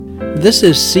This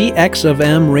is CX of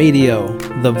M Radio,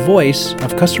 the voice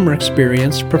of customer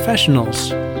experience professionals.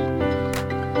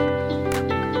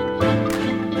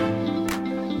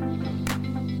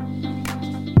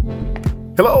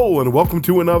 Hello, and welcome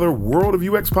to another World of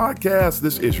UX podcast.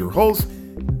 This is your host,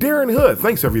 Darren Hood.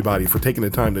 Thanks, everybody, for taking the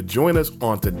time to join us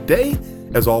on today.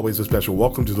 As always, a special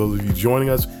welcome to those of you joining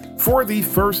us for the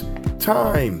first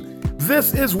time.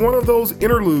 This is one of those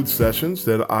interlude sessions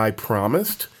that I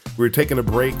promised. We're taking a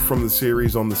break from the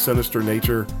series on the sinister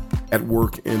nature at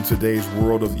work in today's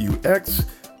world of UX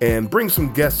and bring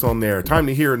some guests on there. Time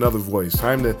to hear another voice.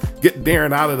 Time to get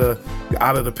Darren out of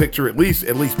the picture, at least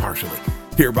partially,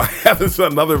 here by having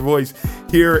another voice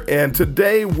here. And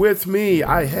today with me,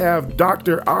 I have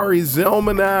Dr. Ari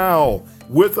Zelmanow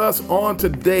with us on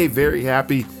today. Very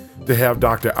happy to have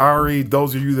Dr. Ari.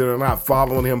 Those of you that are not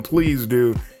following him, please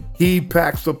do. He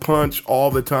packs the punch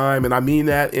all the time, and I mean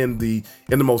that in the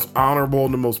most honorable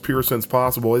and the most pure sense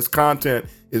possible. His content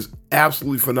is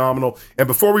absolutely phenomenal. And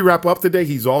before we wrap up today,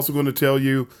 he's also going to tell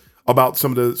you about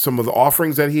some of the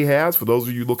offerings that he has for those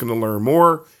of you looking to learn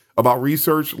more about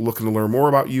research, looking to learn more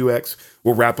about UX.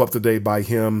 We'll wrap up today by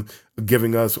him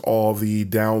giving us all the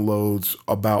downloads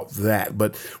about that.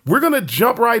 But we're going to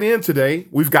jump right in today.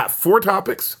 We've got 4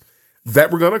 topics that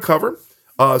we're going to cover.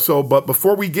 But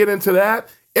before we get into that,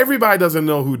 everybody doesn't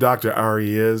know who Dr.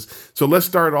 Ari is. So let's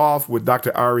start off with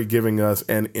Dr. Ari giving us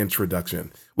an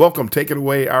introduction. Welcome. Take it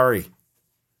away, Ari.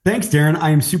 Thanks, Darren. I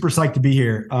am super psyched to be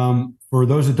here. For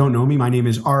those that don't know me, my name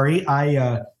is Ari.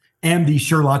 I am the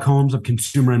Sherlock Holmes of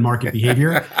consumer and market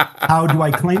behavior. How do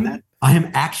I claim that? I am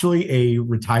actually a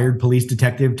retired police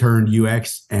detective turned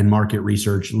UX and market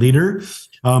research leader.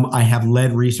 I have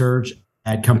led research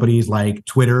at companies like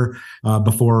Twitter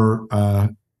before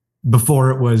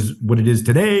it was what it is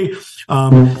today. 100%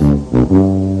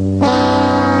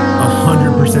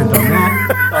 on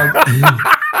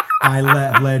that. I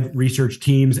led research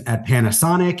teams at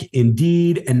Panasonic,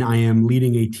 Indeed, and I am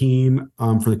leading a team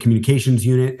for the communications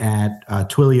unit at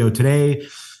Twilio today.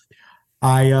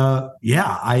 I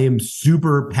am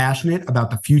super passionate about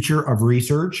the future of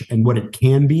research and what it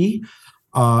can be,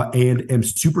 and am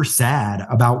super sad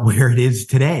about where it is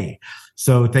today.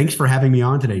 So thanks for having me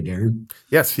on today, Darren.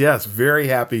 Yes, very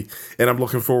happy. And I'm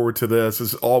looking forward to this.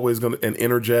 It's always going to be an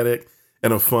energetic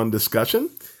and a fun discussion.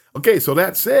 Okay, so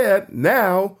that said,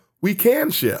 now we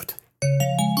can shift.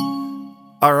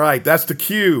 All right, that's the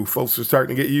cue. Folks are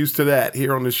starting to get used to that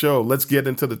here on the show. Let's get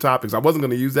into the topics. I wasn't going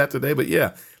to use that today, but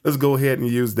yeah, let's go ahead and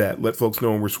use that. Let folks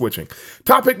know when we're switching.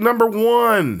 Topic number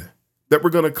 1 that we're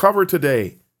going to cover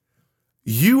today,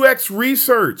 UX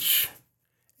research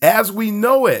as we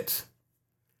know it.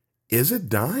 Is it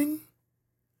dying?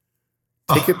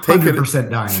 Take it, 100%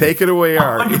 dying. Take it away,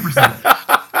 Ari.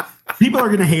 100%. People are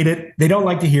going to hate it. They don't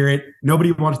like to hear it.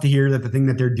 Nobody wants to hear that the thing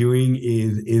that they're doing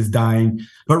is dying.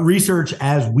 But research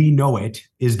as we know it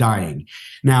is dying.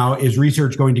 Now, is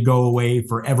research going to go away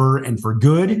forever and for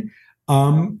good?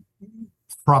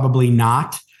 Probably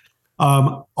not.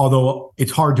 Although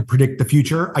it's hard to predict the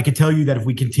future. I can tell you that if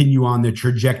we continue on the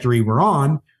trajectory we're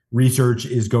on, research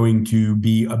is going to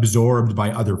be absorbed by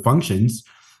other functions.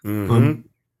 Mm-hmm.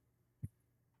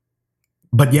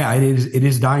 But yeah, it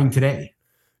is dying today.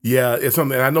 Yeah, it's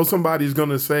something. I know somebody's going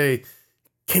to say,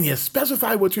 can you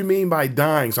specify what you mean by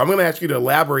dying? So I'm going to ask you to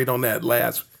elaborate on that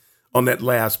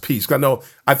last piece. I know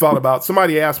I thought about,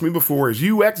 somebody asked me before, is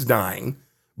UX dying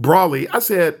broadly? I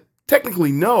said,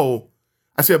 technically no.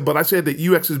 I said that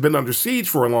UX has been under siege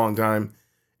for a long time,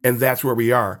 and that's where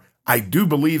we are. I do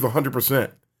believe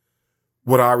 100%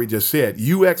 what Ari just said.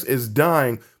 UX is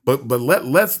dying, but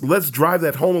let's drive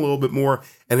that home a little bit more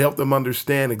and help them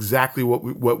understand exactly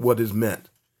what is meant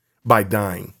by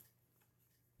dying.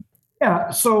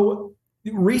 Yeah, so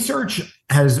research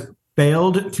has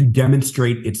failed to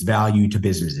demonstrate its value to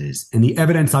businesses, and the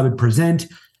evidence I would present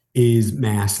is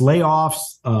mass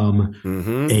layoffs,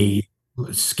 a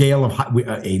scale of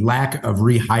a lack of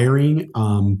rehiring.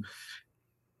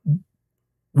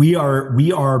 We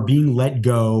are being let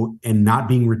go and not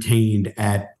being retained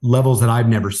at levels that I've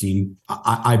never seen.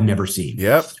 I've never seen.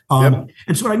 Yep. And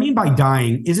so what I mean by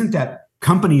dying isn't that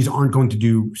companies aren't going to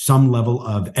do some level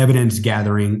of evidence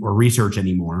gathering or research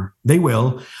anymore. They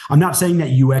will. I'm not saying that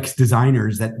UX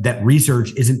designers, that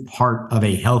research isn't part of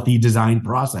a healthy design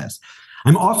process.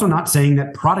 I'm also not saying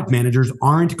that product managers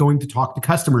aren't going to talk to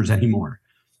customers anymore.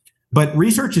 But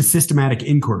research is systematic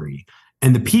inquiry.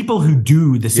 And the people who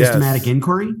do the systematic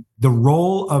inquiry, the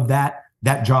role of that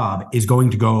job is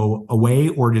going to go away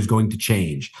or it is going to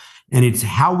change. And it's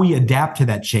how we adapt to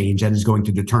that change that is going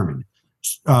to determine.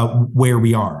 where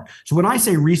we are. So when I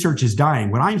say research is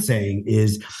dying, what I'm saying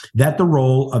is that the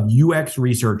role of UX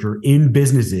researcher in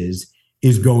businesses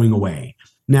is going away.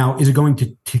 Now, is it going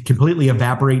to completely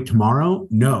evaporate tomorrow?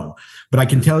 No. But I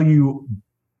can tell you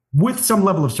with some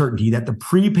level of certainty that the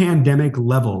pre-pandemic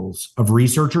levels of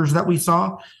researchers that we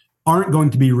saw aren't going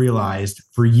to be realized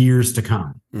for years to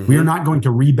come. Mm-hmm. We are not going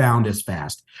to rebound as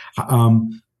fast.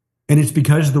 And it's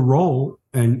because the role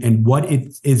and what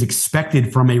it is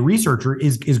expected from a researcher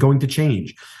is going to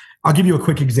change. I'll give you a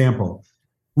quick example.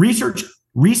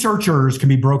 Researchers can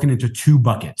be broken into two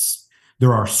buckets.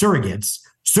 There are surrogates.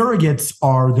 Surrogates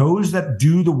are those that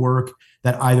do the work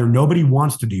that either nobody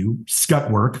wants to do, scut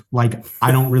work, like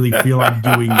I don't really feel like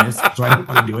doing this, so I don't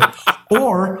want to do it,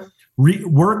 or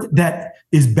work that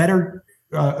is better,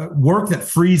 work that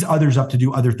frees others up to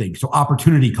do other things. So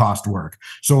opportunity cost work.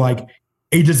 So like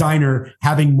a designer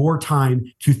having more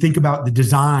time to think about the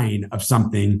design of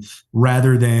something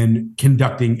rather than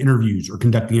conducting interviews or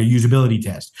conducting a usability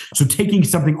test. So taking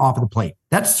something off of the plate,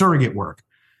 that's surrogate work.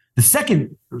 The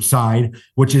second side,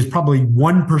 which is probably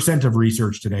 1% of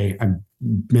research today, and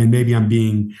maybe I'm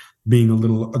being a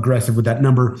little aggressive with that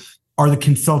number, are the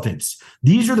consultants.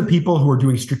 These are the people who are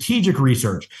doing strategic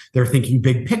research. They're thinking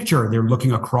big picture. They're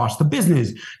looking across the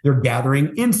business. They're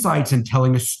gathering insights and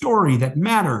telling a story that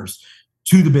matters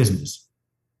to the business.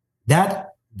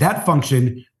 That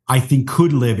function, I think,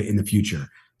 could live in the future.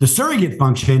 The surrogate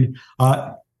function,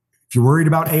 if you're worried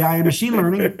about AI and machine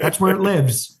learning, that's where it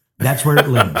lives. That's where it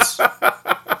lives.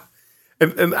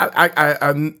 And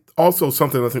I also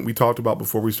something I think we talked about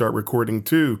before we start recording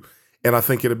too, and I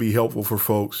think it'll be helpful for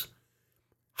folks.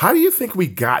 How do you think we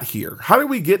got here? How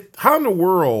in the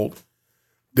world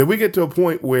did we get to a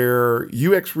point where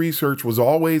UX research was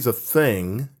always a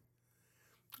thing?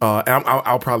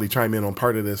 I'll probably chime in on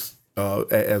part of this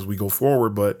as we go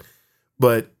forward,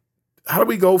 but how do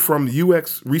we go from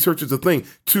UX research as a thing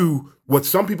to what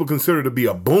some people consider to be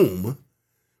a boom,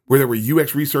 where there were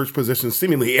UX research positions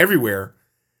seemingly everywhere,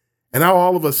 and now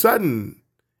all of a sudden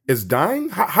it's dying?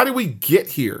 How do we get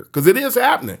here? Because it is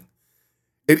happening.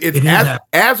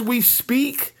 As we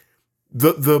speak,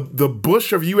 the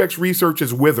bush of UX research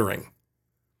is withering.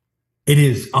 It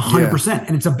is 100%,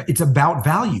 and it's about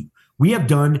value. We have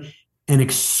done an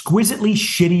exquisitely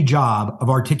shitty job of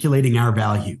articulating our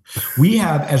value. We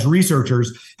have, as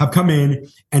researchers, have come in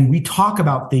and we talk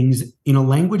about things in a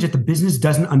language that the business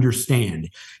doesn't understand.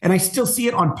 And I still see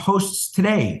it on posts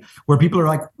today where people are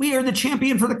like, we are the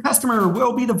champion for the customer.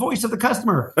 We'll be the voice of the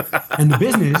customer. And the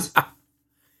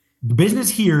business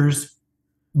hears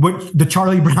what the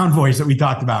Charlie Brown voice that we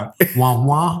talked about. Wah,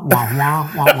 wah, wah, wah,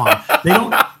 wah,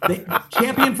 wah.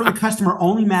 Champion for the customer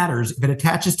only matters if it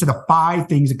attaches to the 5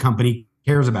 things a company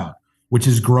cares about, which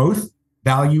is growth,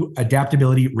 value,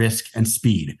 adaptability, risk, and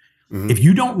speed. Mm-hmm. If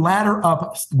you don't ladder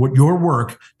up your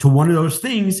work to one of those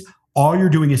things, all you're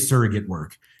doing is surrogate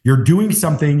work. You're doing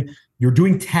something. You're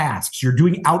doing tasks, you're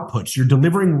doing outputs, you're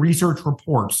delivering research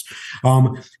reports.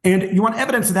 And you want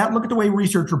evidence of that? Look at the way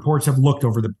research reports have looked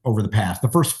over the past.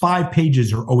 The first 5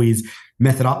 pages are always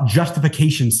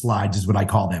justification slides is what I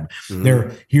call them.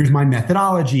 Mm-hmm. Here's my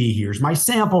methodology, here's my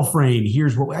sample frame,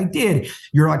 here's what I did.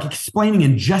 You're like explaining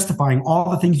and justifying all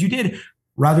the things you did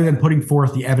rather than putting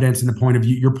forth the evidence and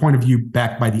your point of view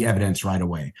backed by the evidence right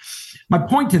away. My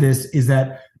point to this is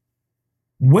that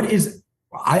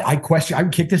I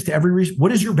would kick this to every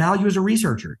what is your value as a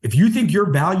researcher? If you think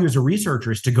your value as a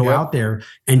researcher is to go out there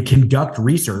and conduct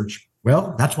research,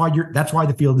 well, that's why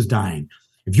the field is dying.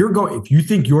 If you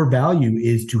think your value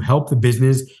is to help the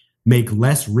business make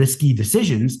less risky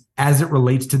decisions as it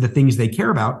relates to the things they care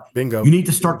about, bingo. You need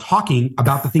to start talking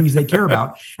about the things they care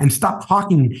about and stop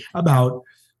talking about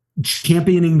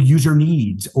championing user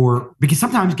needs because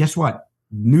sometimes, guess what?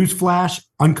 Newsflash,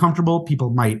 uncomfortable.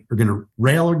 People are going to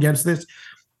rail against this.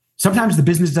 Sometimes the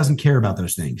business doesn't care about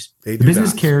those things. The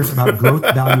business cares about growth,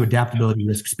 value, adaptability,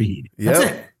 risk, speed. That's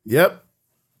it. Yep.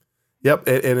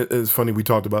 And it's funny, we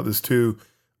talked about this too.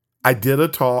 I did a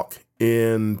talk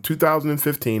in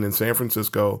 2015 in San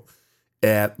Francisco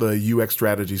at the UX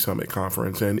Strategy Summit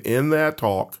conference. And in that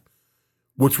talk,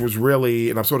 which was really,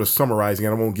 and I'm sort of summarizing,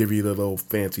 I won't give you the little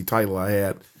fancy title I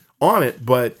had on it,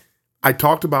 but I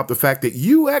talked about the fact that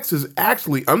UX is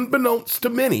actually, unbeknownst to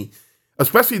many,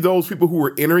 especially those people who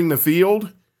are entering the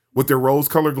field with their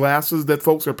rose-colored glasses that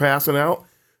folks are passing out,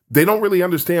 they don't really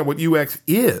understand what UX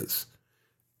is.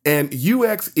 And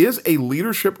UX is a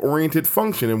leadership-oriented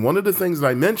function. And one of the things that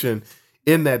I mentioned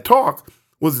in that talk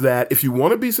was that if you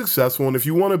want to be successful and if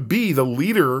you want to be the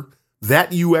leader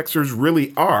that UXers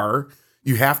really are,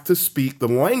 you have to speak the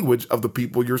language of the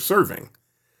people you're serving.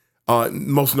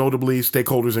 most notably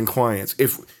stakeholders and clients.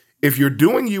 If you're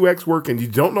doing UX work and you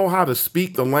don't know how to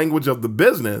speak the language of the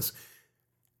business,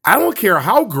 I don't care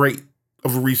how great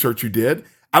of a research you did.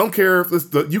 I don't care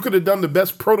if you could have done the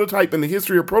best prototype in the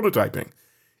history of prototyping.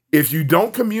 If you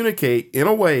don't communicate in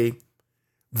a way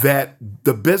that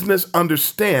the business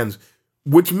understands,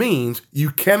 which means you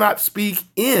cannot speak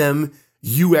in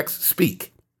UX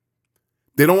speak.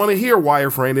 They don't want to hear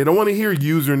wireframe. They don't want to hear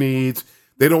user needs.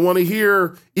 They don't want to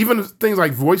hear even things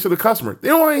like voice of the customer. They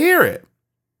don't want to hear it.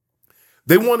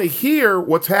 They want to hear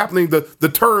what's happening,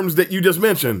 the terms that you just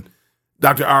mentioned,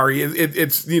 Dr. Ari.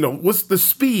 It's what's the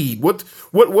speed? What's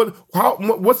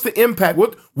the impact?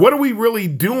 What are we really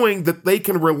doing that they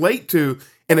can relate to?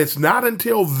 And it's not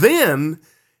until then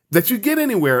that you get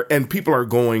anywhere. And people are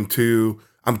going to,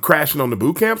 I'm crashing on the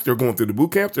boot camps. They're going through the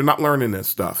boot camps. They're not learning this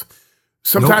stuff.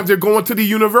 Sometimes They're going to the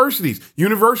universities.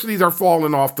 Universities are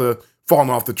falling off the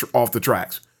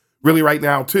tracks really right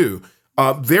now too.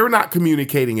 They're not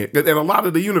communicating it. And a lot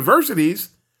of the universities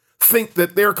think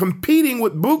that they're competing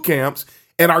with boot camps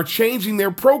and are changing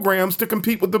their programs to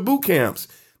compete with the boot camps.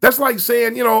 That's like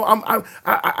saying,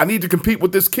 I need to compete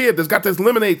with this kid that's got this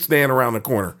lemonade stand around the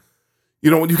corner.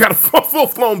 When you got a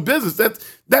full-blown business,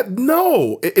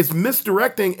 it's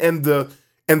misdirecting, and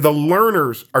the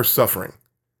learners are suffering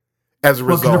as a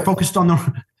result.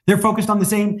 They're focused on the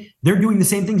same. They're doing the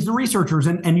same things the researchers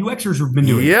and UXers have been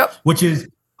doing. Yep. Which is,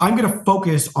 I'm going to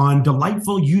focus on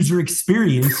delightful user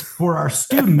experience for our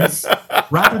students,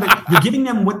 rather than you're giving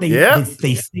them what they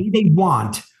say they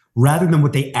want, rather than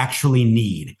what they actually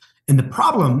need. And the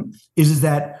problem is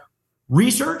that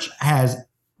research has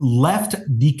left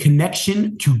the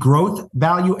connection to growth,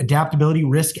 value, adaptability,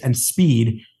 risk, and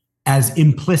speed as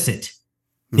implicit.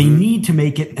 They need to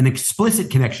make it an explicit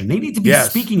connection. They need to be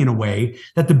speaking in a way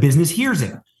that the business hears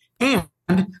it. And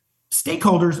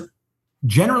stakeholders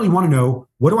generally want to know,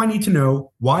 what do I need to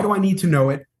know? Why do I need to know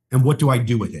it? And what do I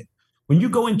do with it? When you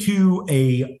go into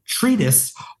a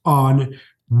treatise on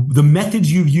the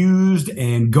methods you've used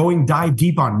and dive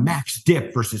deep on max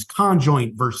dip versus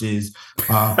conjoint versus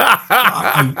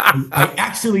I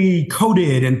actually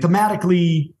coded and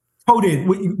thematically coded.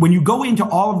 When you go into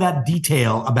all of that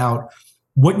detail about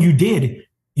what you did,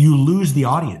 you lose the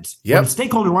audience. Yep. What a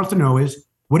stakeholder wants to know is,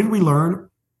 what did we learn?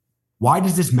 Why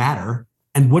does this matter?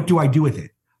 And what do I do with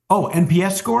it? Oh,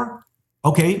 NPS score?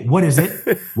 Okay, what is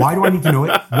it? Why do I need to know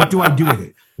it? What do I do with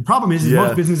it? The problem is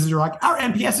most businesses are like, our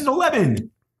NPS is 11.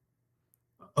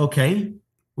 Okay,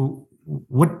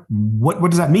 what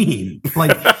does that mean?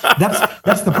 Like,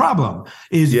 that's the problem,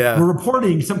 is we're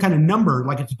reporting some kind of number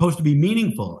like it's supposed to be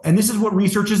meaningful. And this is what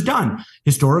research has done.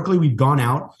 Historically, we've gone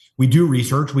out, we do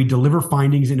research, we deliver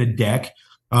findings in a deck.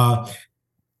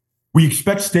 We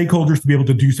expect stakeholders to be able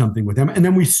to do something with them, and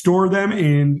then we store them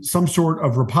in some sort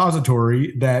of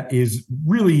repository that is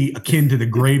really akin to the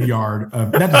graveyard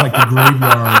that is like the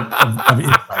graveyard of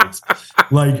insights.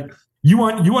 Like, you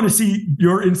want to see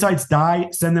your insights die,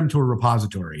 send them to a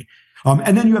repository.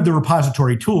 And then you have the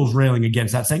repository tools railing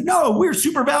against that, saying, no, we're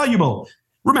super valuable.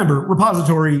 Remember,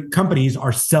 repository companies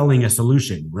are selling a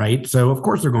solution, right? So of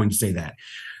course they're going to say that.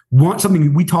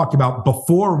 Something we talked about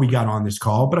before we got on this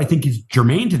call, but I think is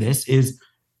germane to this, is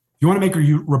you want to make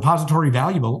your repository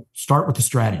valuable, start with the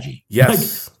strategy.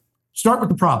 Yes. Start with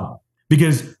the problem,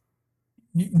 because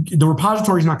the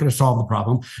repository is not going to solve the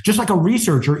problem. Just like a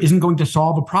researcher isn't going to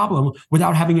solve a problem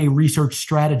without having a research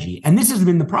strategy. And this has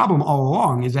been the problem all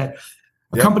along, is that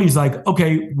a company's like,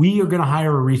 okay, we are going to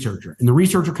hire a researcher. And the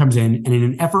researcher comes in, and in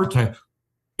an effort to,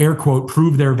 air quote,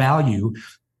 prove their value,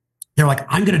 they're like,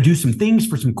 I'm going to do some things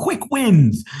for some quick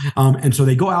wins. And so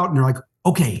they go out and they're like,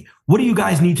 okay, what do you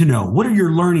guys need to know? What are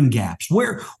your learning gaps?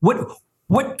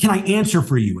 What can I answer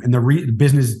for you? And the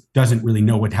business doesn't really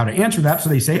know how to answer that. So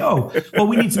they say, oh, well,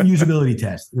 we need some usability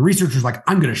tests. The researcher's like,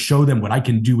 I'm going to show them what I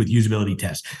can do with usability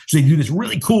tests. So they do this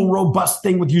really cool, robust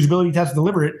thing with usability tests,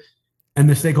 deliver it. And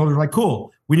the stakeholders are like,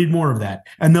 cool, we need more of that.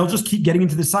 And they'll just keep getting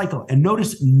into the cycle. And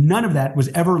notice none of that was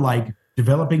ever like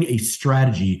developing a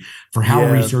strategy for how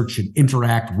research should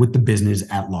interact with the business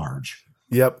at large.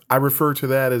 Yep. I refer to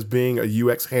that as being a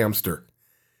UX hamster.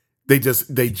 They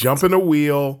jump in a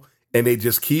wheel and they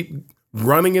just keep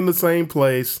running in the same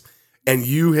place. And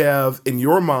you have, in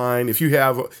your mind, if you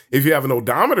have an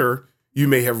odometer, you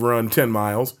may have run 10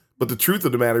 miles. But the truth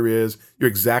of the matter is, you're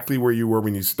exactly where you were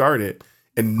when you started,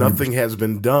 and nothing has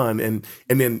been done. And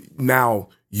then now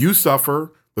you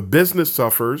suffer, the business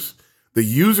suffers, the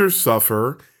users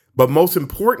suffer, but most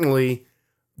importantly,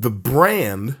 the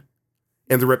brand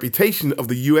and the reputation of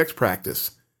the UX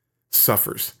practice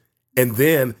suffers. And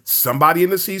then somebody in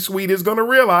the C-suite is going to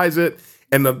realize it,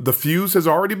 and the fuse has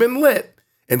already been lit,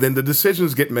 And then the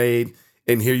decisions get made,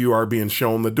 and here you are being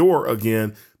shown the door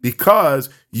again, because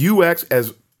UX,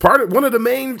 as one of the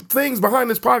main things behind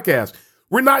this podcast,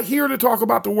 we're not here to talk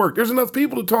about the work. There's enough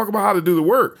people to talk about how to do the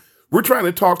work. We're trying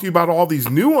to talk to you about all these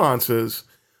nuances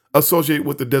associated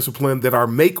with the discipline that are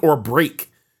make or break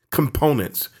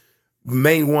components. The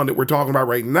main one that we're talking about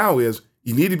right now is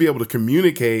you need to be able to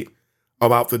communicate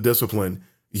about the discipline.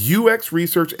 UX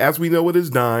research, as we know it, is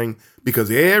dying because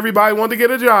everybody wants to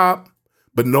get a job,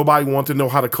 but nobody wants to know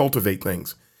how to cultivate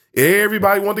things.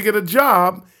 Everybody wants to get a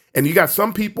job, and you got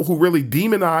some people who really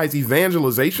demonize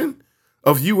evangelization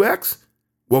of UX.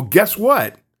 Well, guess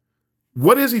what?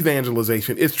 What is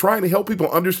evangelization? It's trying to help people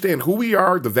understand who we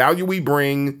are, the value we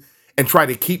bring, and try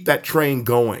to keep that train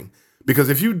going. Because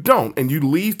if you don't, and you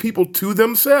leave people to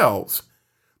themselves,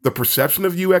 the perception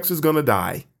of UX is going to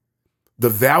die. The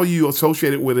value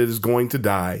associated with it is going to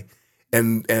die.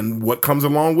 And what comes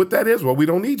along with that is, well, we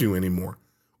don't need you anymore.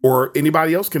 Or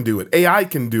anybody else can do it. AI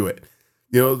can do it.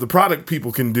 The product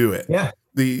people can do it. Yeah.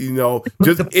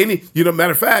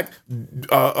 Matter of fact,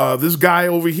 this guy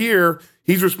over here,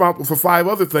 he's responsible for 5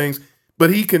 other things,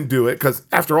 but he can do it because,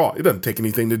 after all, it doesn't take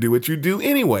anything to do what you do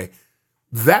anyway.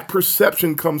 That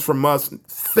perception comes from us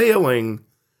failing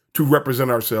to represent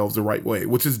ourselves the right way,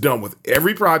 which is done with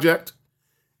every project,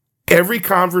 every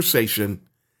conversation,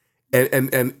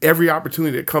 and every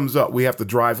opportunity that comes up. We have to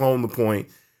drive home the point.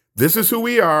 This is who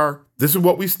we are. This is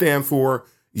what we stand for.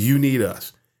 You need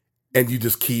us. And you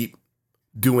just keep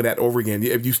doing that over again.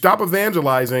 If you stop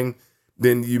evangelizing,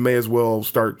 then you may as well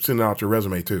start sending out your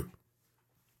resume too.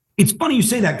 It's funny you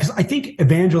say that, because I think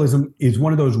evangelism is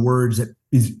one of those words that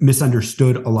is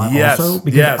misunderstood a lot. Yes, also,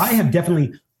 because yes. I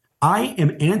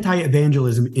am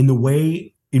anti-evangelism in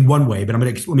one way, but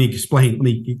let me explain.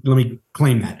 Let me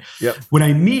claim that. Yep. What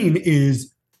I mean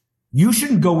is, you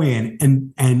shouldn't go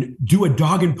in and do a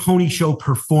dog and pony show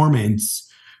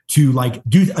performance to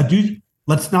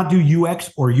let's not do UX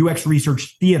or UX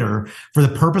research theater for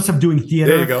the purpose of doing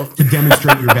theater to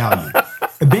demonstrate your value.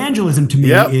 Evangelism to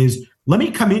me is, let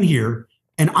me come in here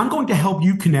and I'm going to help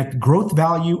you connect growth,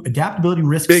 value, adaptability,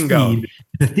 risk, speed,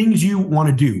 the things you want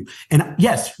to do. And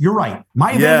yes, you're right.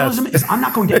 My evangelism is, I'm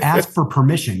not going to ask for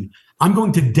permission. I'm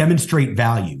going to demonstrate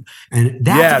value. And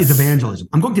that is evangelism.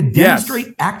 I'm going to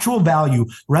demonstrate actual value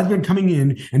rather than coming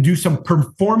in and do some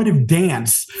performative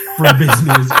dance for a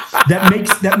business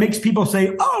that makes people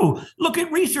say, oh, look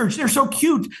at research. They're so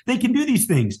cute. They can do these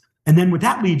things. And then what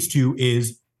that leads to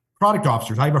is product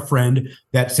officers. I have a friend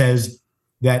that says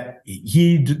that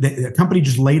the company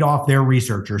just laid off their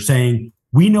researcher, saying,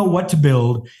 we know what to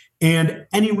build, and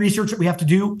any research that we have to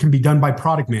do can be done by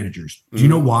product managers. Do you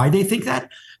know why they think that?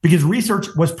 Because research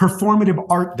was performative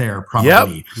art there,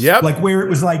 probably. Yep. Like, where it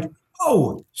was like,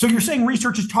 oh, so you're saying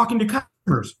research is talking to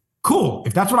customers. Cool.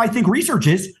 If that's what I think research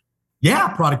is, yeah,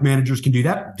 product managers can do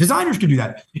that. Designers can do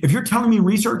that. If you're telling me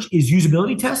research is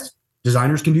usability tests,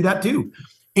 designers can do that too.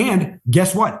 And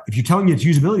guess what? If you're telling me it's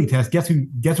usability test, guess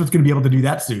what's going to be able to do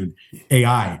that soon?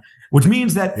 AI. Which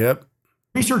means that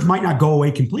research might not go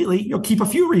away completely. You'll keep a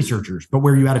few researchers, but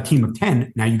where you had a team of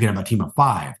 10, now you can have a team of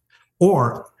 5.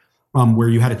 Or where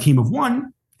you had a team of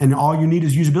 1 and all you need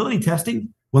is usability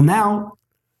testing. Well, now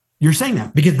you're saying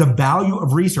that because the value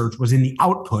of research was in the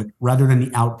output rather than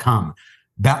the outcome.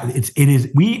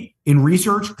 We in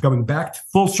research, going back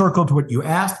full circle to what you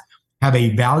asked, have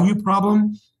a value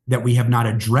problem that we have not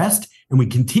addressed and we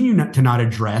continue to not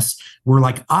address. We're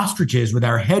like ostriches with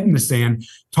our head in the sand,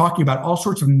 talking about all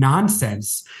sorts of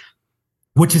nonsense,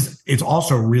 which it's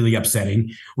also really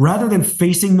upsetting, rather than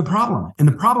facing the problem. And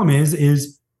the problem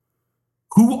is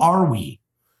who are we?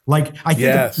 Like, I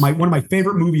think one of my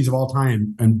favorite movies of all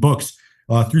time and books,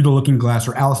 Through the Looking Glass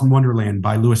or Alice in Wonderland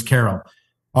by Lewis Carroll,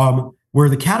 where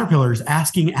the caterpillar is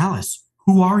asking Alice,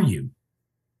 who are you?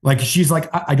 Like, she's like,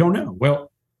 I don't know.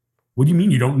 Well, what do you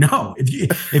mean you don't know?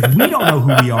 If we don't know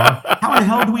who we are, how the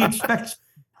hell do we expect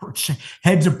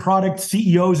heads of product,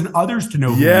 CEOs, and others to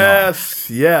know who we are?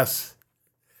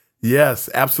 Yes,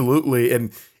 absolutely.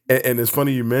 And it's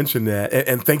funny you mentioned that.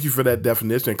 And thank you for that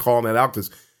definition and calling that out, because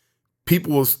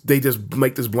people, they just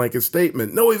make this blanket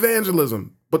statement, no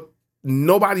evangelism, but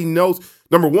nobody knows.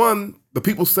 Number one, the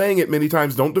people saying it many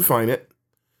times don't define it.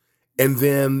 And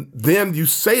then you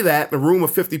say that in a room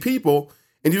of 50 people,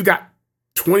 and you've got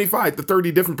 25 to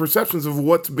 30 different perceptions of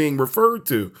what's being referred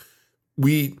to.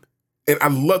 And I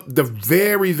love the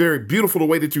very, very beautiful the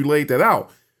way that you laid that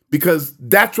out, because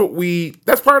that's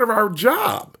part of our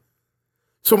job.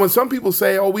 So when some people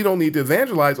say, oh, we don't need to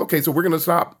evangelize, okay, so we're going to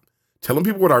stop telling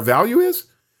people what our value is?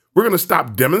 We're going to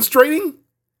stop demonstrating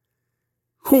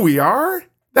who we are?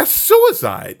 That's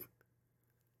suicide.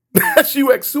 That's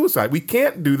UX suicide. We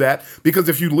can't do that because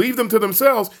if you leave them to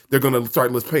themselves, they're going to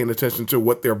start paying attention to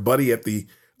what their buddy at the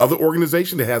other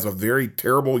organization that has a very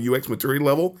terrible UX maturity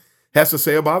level has to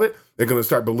say about it. They're going to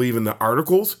start believing the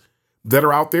articles that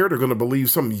are out there. They're going to believe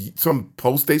some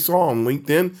post they saw on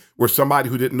LinkedIn where somebody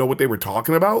who didn't know what they were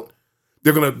talking about.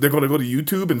 They're going to go to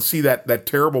YouTube and see that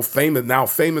terrible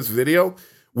famous video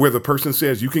where the person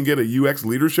says you can get a UX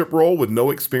leadership role with no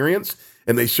experience,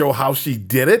 and they show how she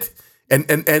did it. And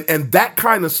that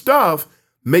kind of stuff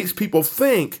makes people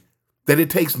think that it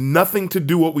takes nothing to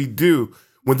do what we do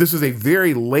when this is a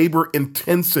very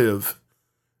labor-intensive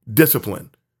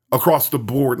discipline across the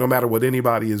board, no matter what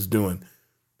anybody is doing.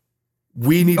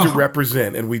 We need to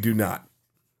represent, and we do not.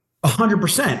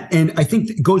 100%. And I think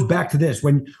it goes back to this.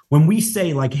 When we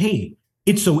say like, hey,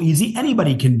 it's so easy,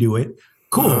 anybody can do it.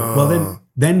 Cool. Well,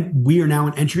 then we are now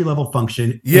an entry-level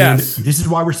function. Yes. And this is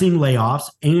why we're seeing layoffs,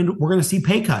 and we're going to see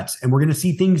pay cuts, and we're going to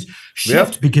see things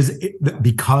shift because it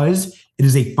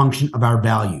is a function of our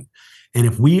value. And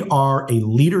if we are a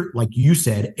leader, like you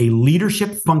said, a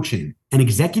leadership function, an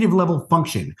executive level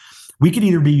function, we could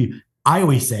either be, I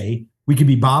always say, we could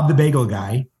be Bob the bagel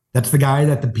guy. That's the guy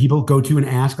that the people go to and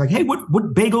ask, like, hey,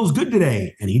 what bagel's good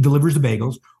today? And he delivers the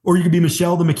bagels. Or you could be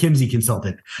Michelle, the McKinsey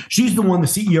consultant. She's the one the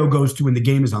CEO goes to when the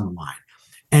game is on the line.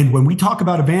 And when we talk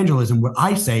about evangelism, what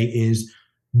I say is,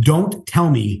 don't tell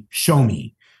me, show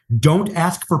me. Don't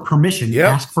ask for permission,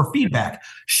 ask for feedback.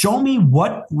 Show me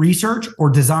what research or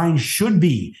design should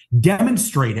be.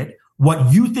 Demonstrate it,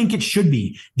 what you think it should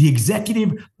be, the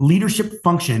executive leadership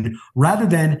function, rather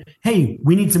than, hey,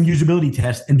 we need some usability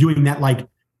tests and doing that like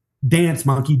dance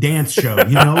monkey dance show,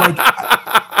 like.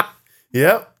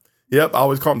 Yep. I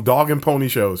always call them dog and pony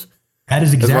shows. That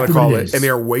is exactly what it is. And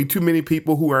there are way too many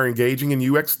people who are engaging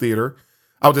in UX theater.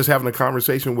 I was just having a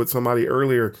conversation with somebody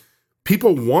earlier.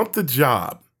 People want the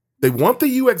job. They want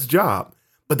the UX job,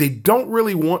 but they don't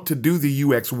really want to do the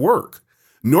UX work,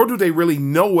 nor do they really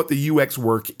know what the UX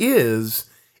work is.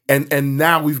 And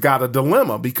now we've got a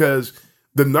dilemma because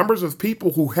the numbers of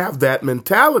people who have that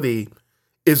mentality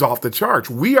is off the charts.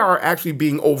 We are actually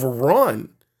being overrun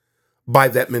by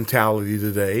that mentality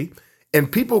today.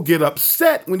 And people get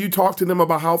upset when you talk to them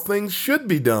about how things should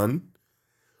be done,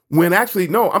 when actually,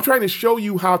 no, I'm trying to show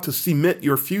you how to cement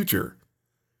your future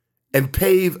and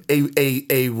pave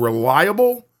a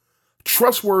reliable,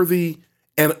 trustworthy,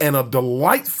 and a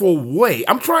delightful way.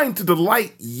 I'm trying to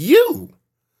delight you.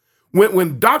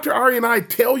 When Dr. Ari and I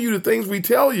tell you the things we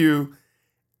tell you,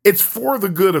 it's for the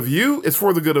good of you. It's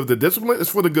for the good of the discipline. It's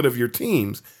for the good of your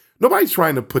teams. Nobody's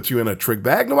trying to put you in a trick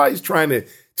bag. Nobody's trying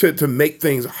to make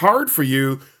things hard for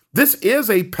you. This is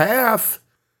a path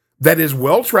that is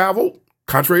well-traveled,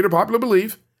 contrary to popular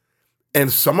belief. And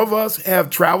some of us have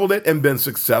traveled it and been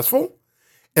successful.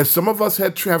 And some of us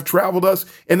have traveled us,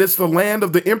 and it's the land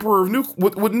of the emperor of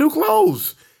with new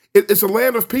clothes. It's a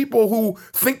land of people who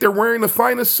think they're wearing the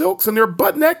finest silks and they're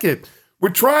butt naked. We're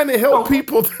trying to help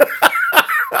people.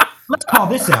 Let's call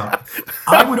this out.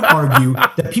 I would argue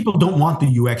that people don't want the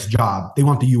UX job. They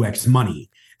want the UX money.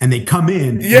 And they come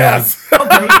in. Yes. Like,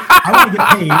 okay, I want to get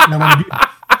paid and I want to do it.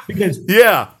 Because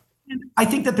I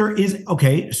think that there is,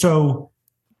 okay, so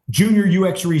junior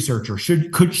UX researcher,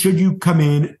 should you come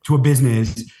in to a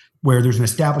business where there's an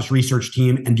established research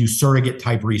team and do surrogate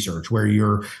type research where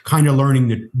you're kind of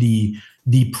learning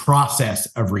the process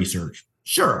of research?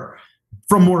 Sure.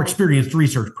 From more experienced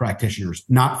research practitioners,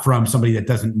 not from somebody that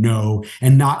doesn't know,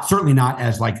 and certainly not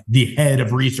as like the head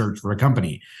of research for a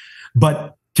company.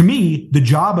 But to me, the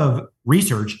job of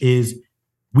research is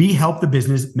we help the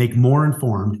business make more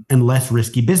informed and less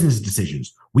risky business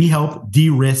decisions. We help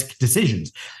de-risk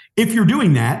decisions. If you're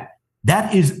doing that,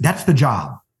 that's the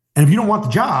job. And if you don't want the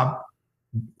job,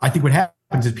 I think what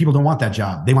happens is people don't want that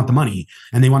job. They want the money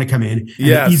and they want to come in. And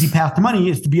the easy path to money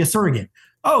is to be a surrogate.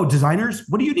 Oh, designers,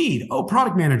 what do you need? Oh,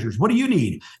 product managers, what do you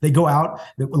need? They go out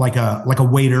like a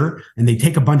waiter and they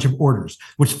take a bunch of orders.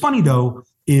 What's funny though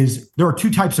is there are two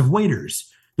types of waiters.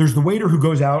 There's the waiter who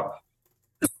goes out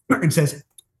and says,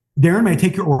 Darren, may I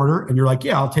take your order? And you're like,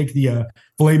 yeah, I'll take the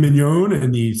filet mignon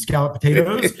and the scalloped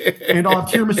potatoes and I'll have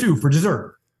tiramisu for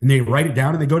dessert. And they write it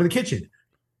down and they go to the kitchen.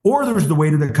 Or there's the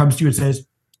waiter that comes to you and says,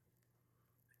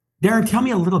 Darren, tell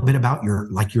me a little bit about your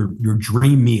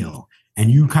dream meal. And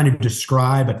you kind of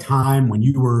describe a time when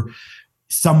you were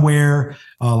somewhere,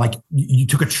 like you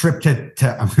took a trip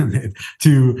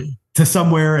to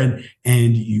somewhere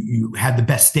and you had the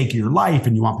best steak of your life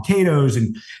and you want potatoes.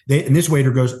 And this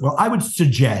waiter goes, well, I would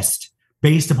suggest,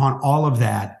 based upon all of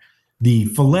that, the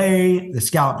filet, the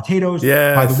scalloped potatoes.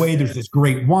 By the way, there's this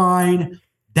great wine.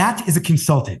 That is a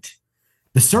consultant.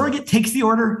 The surrogate takes the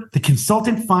order. The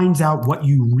consultant finds out what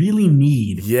you really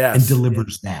need and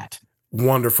delivers that.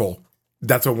 Wonderful.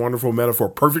 That's a wonderful metaphor.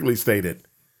 Perfectly stated.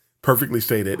 Perfectly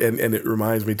stated. And it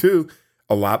reminds me too,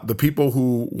 the people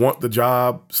who want the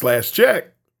job /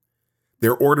 check,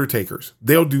 they're order takers.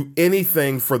 They'll do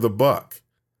anything for the buck.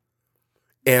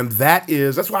 And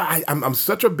that's why I'm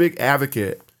such a big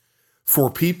advocate for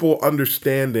people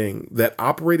understanding that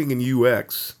operating in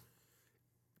UX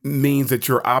means that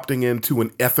you're opting into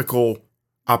an ethical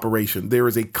operation. There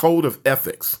is a code of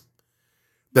ethics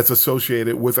that's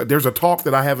associated with it. There's a talk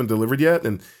that I haven't delivered yet,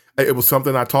 and it was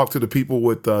something I talked to the people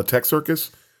with Tech Circus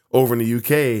over in the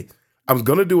UK. I was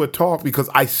going to do a talk because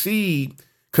I see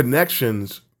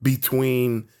connections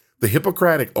between the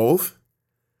Hippocratic Oath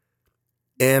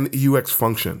and UX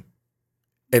function.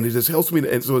 And it just helps me.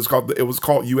 And so it was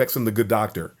called UX and the Good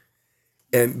Doctor.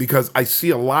 And because I see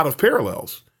a lot of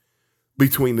parallels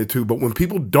between the two, but when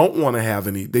people don't want to have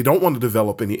they don't want to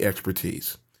develop any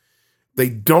expertise. They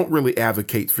don't really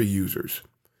advocate for users.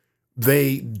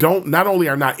 They not only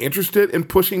are not interested in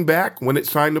pushing back when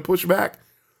it's time to push back,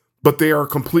 but they are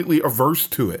completely averse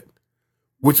to it,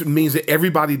 which means that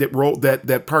everybody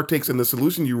that partakes in the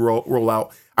solution you roll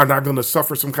out are not going to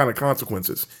suffer some kind of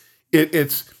consequences.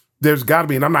 There's got to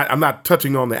be, and I'm not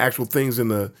touching on the actual things in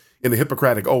the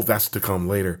Hippocratic Oath. That's to come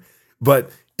later,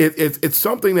 but it's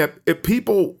something that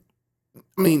people.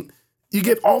 I mean, you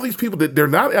get all these people that they're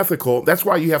not ethical. That's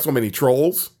why you have so many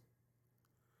trolls,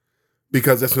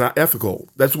 because that's not ethical.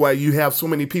 That's why you have so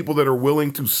many people that are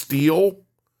willing to steal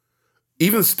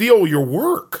your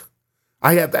work.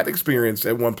 I had that experience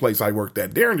at one place I worked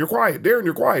at. Darren, you're quiet. Darren,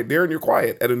 you're quiet. Darren, you're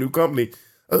quiet. At a new company.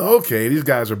 Okay, these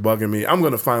guys are bugging me. I'm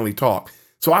going to finally talk.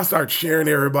 So I started sharing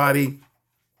everybody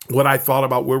what I thought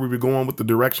about where we were going with the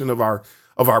direction of our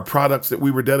products that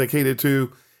we were dedicated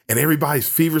to. And everybody's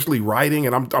feverishly writing.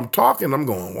 And I'm talking. I'm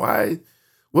going, why?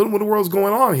 What in the world's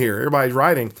going on here? Everybody's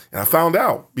writing. And I found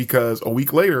out because a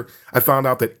week later, I found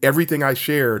out that everything I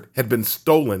shared had been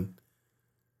stolen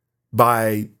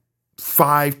by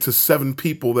 5 to 7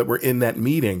 people that were in that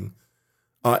meeting.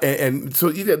 And so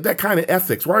you get that kind of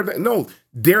ethics. Right? No,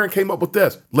 Darren came up with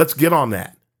this. Let's get on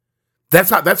that.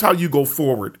 That's how you go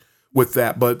forward with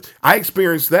that. But I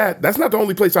experienced that. That's not the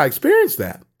only place I experienced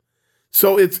that.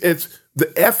 So it's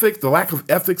the ethic, the lack of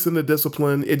ethics in the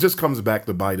discipline. It just comes back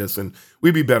to bite us, and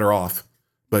we'd be better off.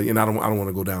 But I don't want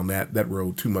to go down that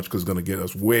road too much because it's going to get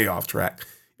us way off track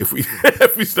if we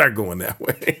if we start going that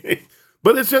way.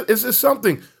 But it's just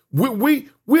something we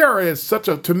are at such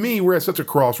a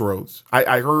crossroads.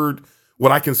 I heard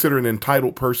what I consider an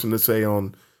entitled person to say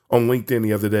on LinkedIn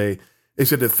the other day. They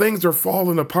said that things are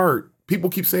falling apart. People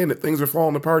keep saying that things are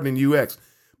falling apart in UX,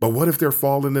 but what if they're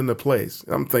falling into place?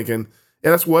 I'm thinking,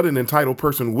 and that's what an entitled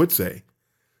person would say.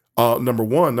 Number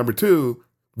one. Number two,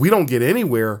 we don't get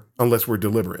anywhere unless we're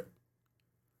deliberate.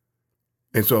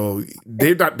 And so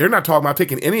they're not talking about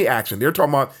taking any action. They're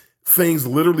talking about things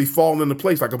literally falling into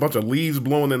place like a bunch of leaves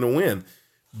blowing in the wind.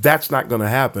 That's not going to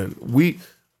happen.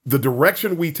 The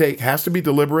direction we take has to be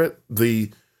deliberate.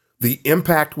 The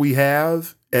impact we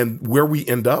have and where we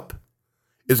end up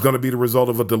is going to be the result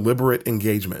of a deliberate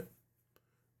engagement,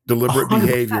 deliberate 100%.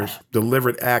 Behaviors,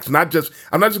 deliberate acts. I'm not just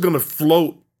going to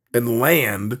float and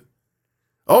land.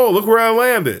 Oh, look where I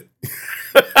landed.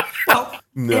 Well,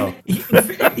 no.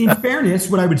 In fairness,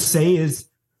 what I would say is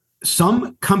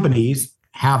some companies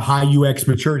have high UX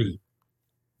maturity,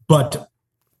 but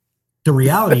the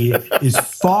reality is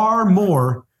far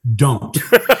more don't.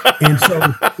 And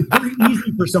so it's very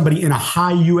easy for somebody in a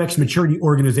high UX maturity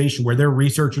organization where their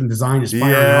research and design is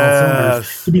firing on all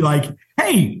cylinders to be like,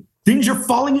 hey, things are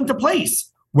falling into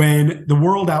place, when the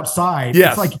world outside,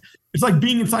 it's like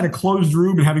being inside a closed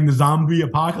room and having the zombie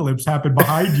apocalypse happen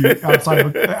behind you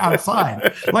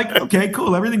outside. Like, okay,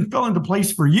 cool, everything fell into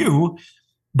place for you,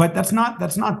 but that is not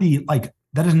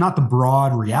the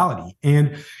broad reality.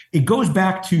 And it goes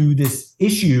back to this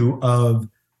issue of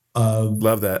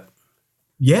love that.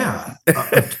 Yeah.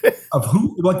 Of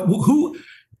who,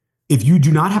 if you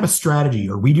do not have a strategy,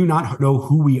 or we do not know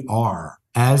who we are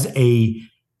the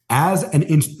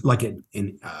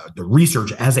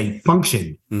research as a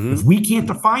function, if we can't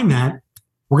define that,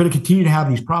 we're going to continue to have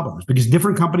these problems because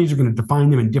different companies are going to define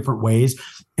them in different ways.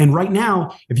 And right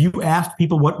now, if you ask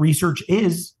people what research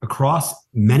is across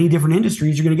many different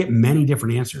industries, you're going to get many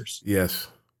different answers. Yes.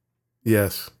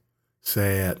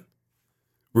 Sad.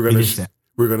 We're going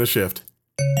to shift.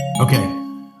 Okay.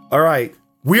 All right.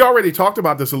 We already talked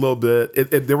about this a little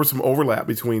bit. There was some overlap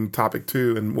between topic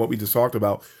 2 and what we just talked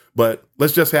about, but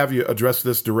let's just have you address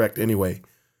this direct anyway,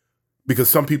 because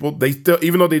some people, they still,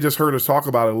 even though they just heard us talk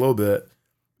about it a little bit,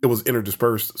 it was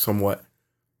interdispersed somewhat.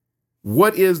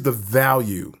 what is the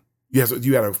value? Yes,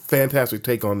 you had a fantastic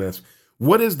take on this.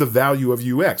 What is the value of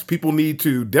UX? People need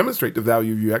to demonstrate the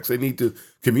value of UX. They need to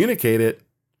communicate it,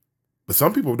 but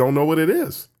some people don't know what it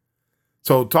is.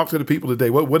 So talk to the people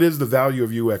today. What is the value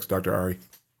of UX, Dr. Ari?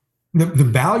 The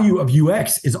value of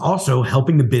UX is also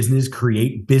helping the business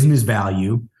create business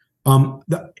value.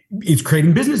 It's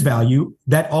creating business value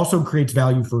that also creates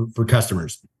value for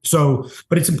customers. So,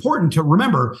 but it's important to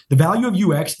remember the value of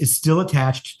UX is still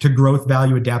attached to growth,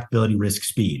 value, adaptability, risk,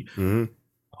 speed. Mm-hmm.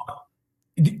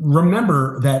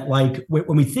 Remember that, like,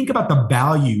 when we think about the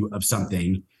value of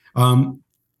something,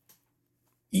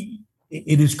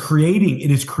 it is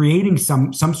creating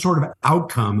some sort of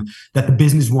outcome that the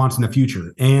business wants in the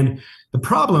future. And the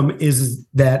problem is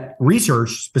that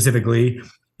research specifically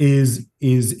is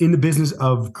in the business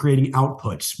of creating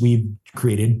outputs. We've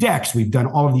created decks. We've done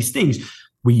all of these things.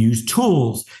 We use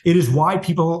tools. It is why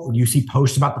you see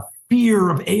posts about the fear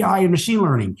of AI and machine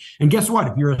learning. And guess what?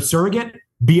 If you're a surrogate,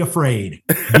 be afraid.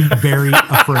 Be very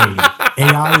afraid.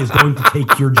 AI is going to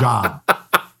take your job.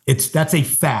 That's a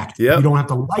fact. Yep. You don't have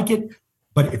to like it.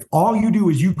 But if all you do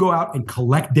is you go out and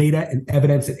collect data and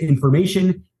evidence and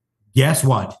information, guess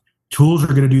what? Tools are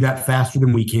going to do that faster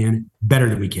than we can, better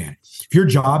than we can. If your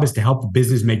job is to help the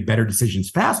business make better decisions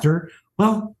faster,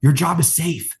 well, your job is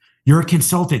safe. You're a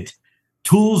consultant.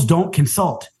 Tools don't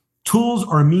consult. Tools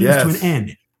are a means to an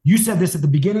end. You said this at the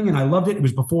beginning, and I loved it. It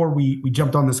was before we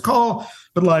jumped on this call.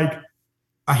 But like,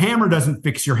 a hammer doesn't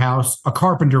fix your house. A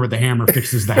carpenter with a hammer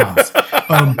fixes the house.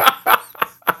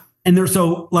 And there's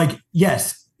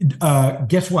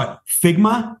guess what?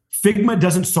 Figma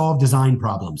doesn't solve design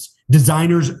problems.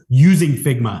 Designers using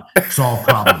Figma solve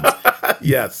problems.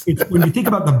 Yes. When you think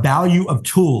about the value of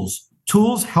tools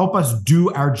help us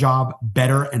do our job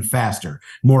better and faster,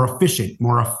 more efficient,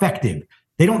 more effective.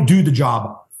 They don't do the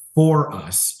job for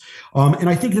us. And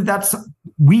I think that's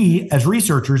we as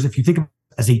researchers, if you think of it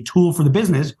as a tool for the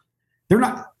business, they're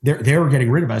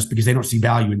getting rid of us because they don't see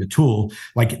value in the tool.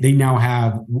 Like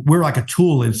we're like a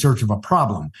tool in search of a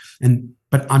problem.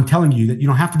 But I'm telling you that you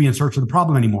don't have to be in search of the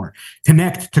problem anymore.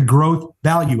 Connect to growth,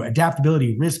 value,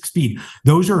 adaptability, risk, speed.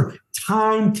 Those are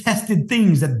time-tested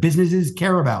things that businesses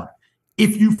care about.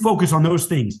 If you focus on those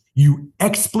things, you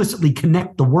explicitly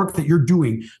connect the work that you're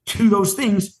doing to those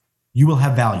things, you will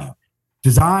have value.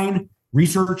 Design,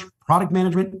 research, product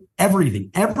management,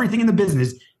 everything in the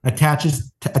business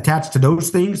attached to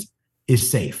those things is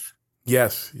safe.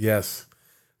 Yes.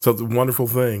 So it's a wonderful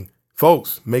thing.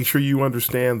 Folks, make sure you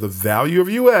understand the value of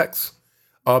UX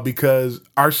because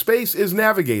our space is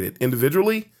navigated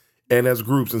individually and as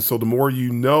groups. And so the more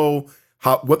you know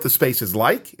what the space is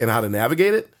like and how to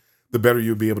navigate it, the better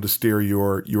you'll be able to steer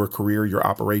your career, your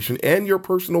operation, and your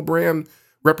personal brand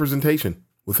representation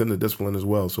within the discipline as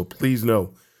well. So please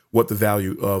know what the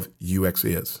value of UX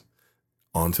is.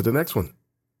 On to the next one.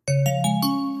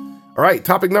 All right,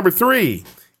 topic number 3.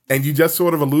 And you just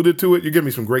sort of alluded to it. You give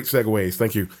me some great segues.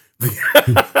 Thank you.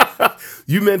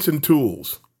 You mentioned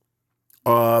tools.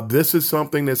 This is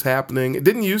something that's happening. It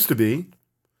didn't used to be.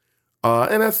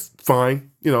 And that's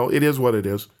fine. It is what it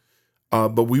is.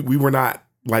 But we were not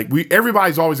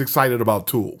everybody's always excited about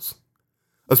tools,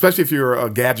 especially if you're a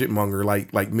gadget monger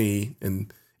like me.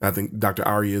 And I think Dr.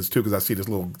 Ari is too, because I see this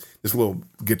little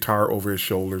guitar over his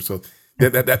shoulder. So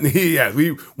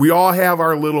we all have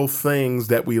our little things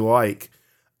that we like.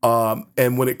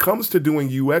 And when it comes to doing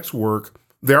UX work,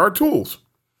 there are tools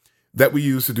that we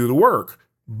use to do the work.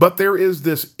 But there is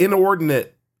this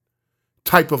inordinate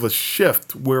type of a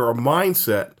shift where a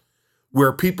mindset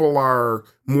where people are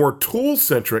more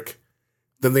tool-centric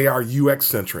than they are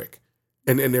UX-centric.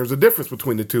 And there's a difference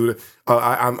between the two.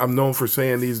 I'm known for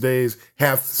saying these days,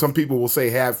 some people will say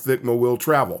have Figma will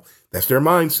travel. That's their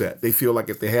mindset. They feel like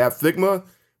if they have Figma,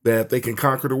 that they can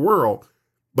conquer the world.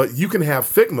 But you can have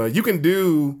Figma. You can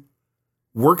do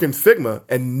work in Figma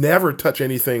and never touch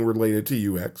anything related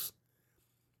to UX.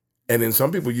 And then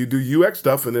some people, you do UX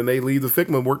stuff and then they leave the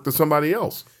Figma work to somebody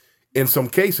else in some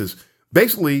cases.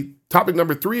 Basically, topic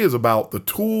number 3 is about the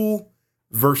tool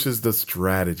versus the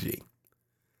strategy.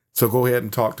 So go ahead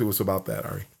and talk to us about that,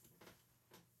 Ari.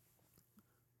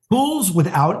 Tools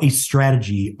without a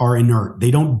strategy are inert. They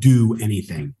don't do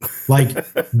anything. Like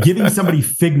giving somebody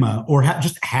Figma or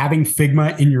just having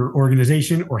Figma in your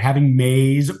organization or having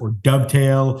Maze or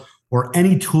Dovetail or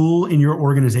any tool in your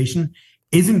organization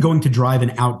isn't going to drive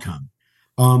an outcome.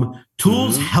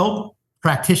 Tools help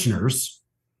practitioners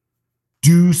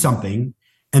do something,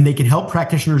 and they can help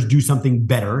practitioners do something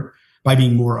better by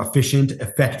being more efficient,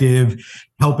 effective,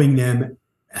 helping them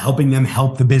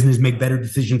help the business make better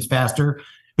decisions faster.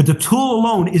 But the tool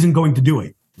alone isn't going to do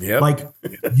it. Yep. Like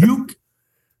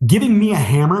Giving me a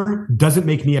hammer doesn't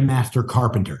make me a master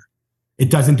carpenter. It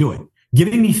doesn't do it.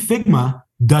 Giving me Figma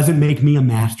doesn't make me a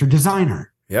master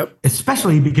designer. Yep.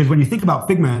 Especially because when you think about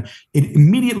Figma, it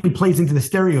immediately plays into the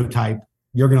stereotype.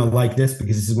 You're going to like this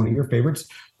because this is one of your favorites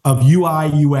of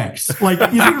UI UX. Like,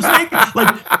 you see what I'm saying?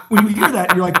 Like, when you hear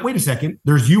that, you're like, wait a second,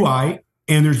 there's UI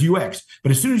and there's UX.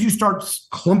 But as soon as you start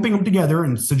clumping them together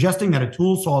and suggesting that a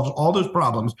tool solves all those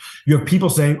problems, you have people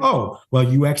saying, oh, well,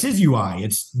 UX is UI.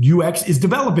 It's UX is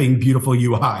developing beautiful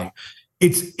UI.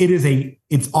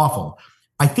 It's awful.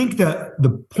 I think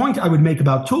the point I would make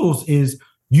about tools is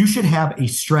you should have a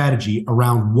strategy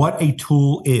around what a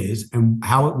tool is and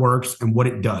how it works and what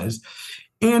it does.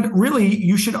 And really,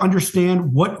 you should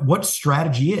understand what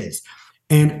strategy is.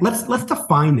 And let's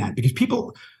define that, because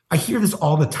I hear this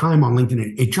all the time on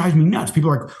LinkedIn. It drives me nuts. People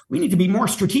are like, we need to be more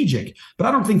strategic. But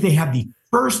I don't think they have the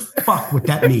first fuck what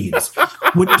that means.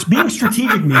 What being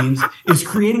strategic means is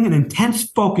creating an intense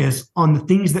focus on the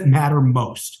things that matter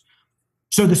most.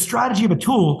 So the strategy of a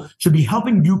tool should be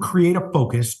helping you create a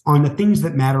focus on the things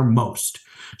that matter most.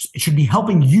 It should be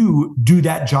helping you do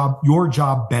that job, your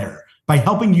job better, by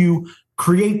helping you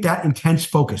create that intense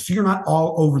focus so you're not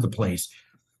all over the place.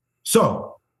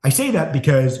 So I say that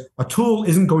because a tool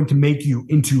isn't going to make you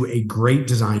into a great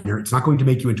designer. It's not going to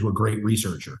make you into a great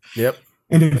researcher. Yep.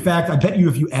 And in fact, I bet you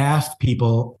if you asked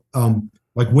people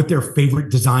like what their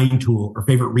favorite design tool or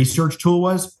favorite research tool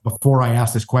was before I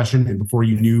asked this question and before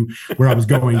you knew where I was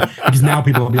going, because now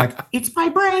people will be like, it's my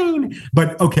brain.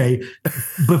 But okay,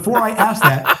 before I asked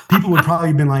that, people would probably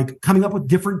have been like coming up with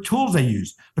different tools they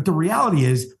use. But the reality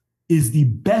is the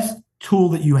best tool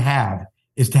that you have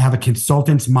is to have a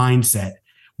consultant's mindset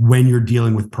when you're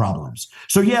dealing with problems.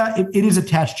 So yeah, it is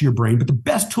attached to your brain, but the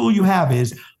best tool you have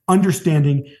is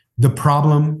understanding the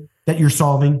problem that you're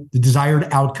solving, the desired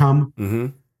outcome,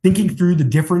 thinking through the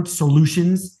different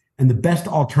solutions and the best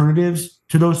alternatives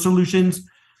to those solutions,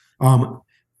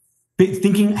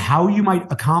 thinking how you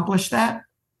might accomplish that,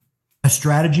 a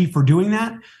strategy for doing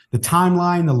that, the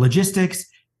timeline, the logistics,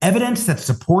 evidence that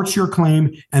supports your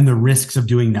claim, and the risks of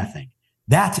doing nothing.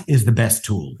 That is the best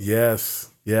tool. Yes,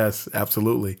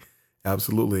 absolutely.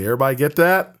 Absolutely. Everybody get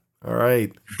that? All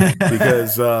right.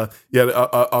 Because, a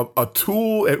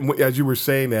tool, as you were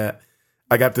saying that,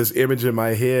 I got this image in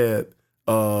my head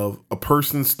of a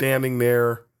person standing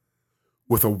there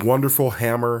with a wonderful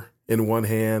hammer in one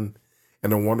hand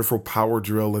and a wonderful power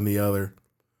drill in the other.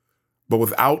 But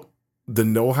without the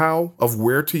know-how of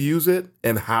where to use it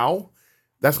and how,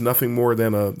 that's nothing more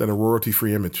than a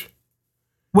royalty-free image.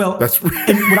 Well, I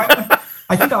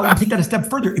think I'll take that a step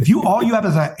further. If all you have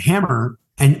is a hammer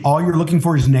and all you're looking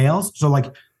for is nails, so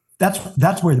like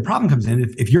that's where the problem comes in.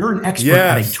 If you're an expert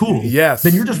at a tool,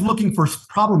 then you're just looking for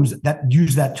problems that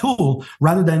use that tool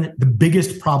rather than the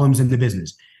biggest problems in the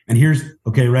business. And here's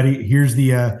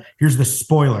the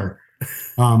spoiler.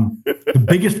 The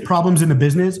biggest problems in the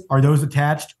business are those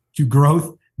attached to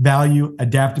growth, value,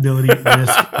 adaptability,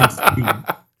 risk, and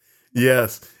speed.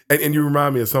 Yes. And you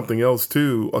remind me of something else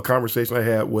too, a conversation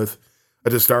I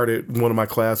just started one of my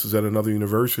classes at another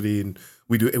university, and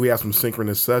we have some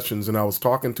synchronous sessions, and I was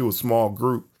talking to a small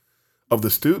group of the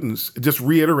students, just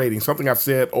reiterating something I've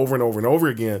said over and over and over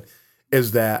again,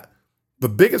 is that the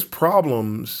biggest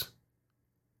problems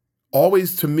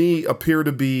always to me appear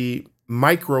to be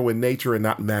micro in nature and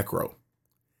not macro.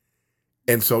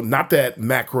 And so not that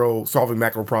solving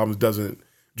macro problems doesn't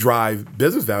drive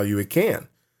business value, it can.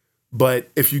 But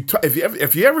if you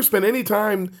ever spend any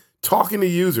time talking to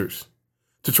users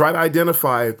to try to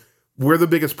identify where the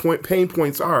biggest pain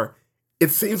points are, it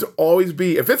seems to always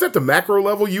be, if it's at the macro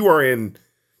level, you are in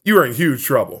huge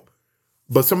trouble.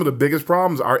 But some of the biggest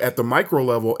problems are at the micro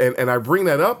level. And I bring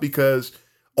that up because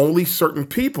only certain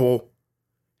people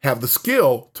have the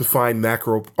skill to find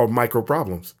macro or micro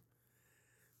problems.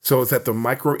 So it's at the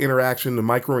micro interaction, the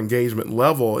micro engagement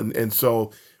level. And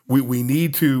so we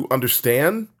need to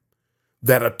understand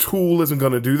that a tool isn't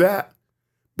going to do that,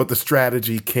 but the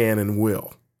strategy can and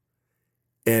will.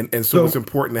 And so it's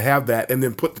important to have that and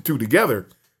then put the two together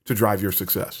to drive your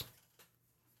success.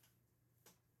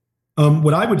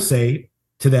 What I would say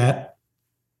to that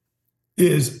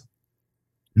is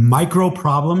micro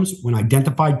problems, when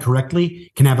identified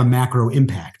correctly, can have a macro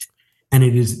impact. And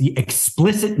it is the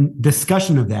explicit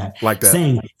discussion of that,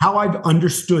 saying how I've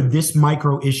understood this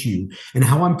micro issue and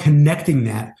how I'm connecting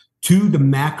that to the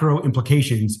macro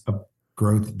implications of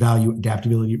growth, value,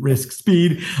 adaptability, risk,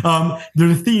 speed. They're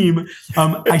the theme.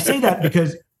 I say that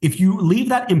because if you leave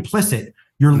that implicit,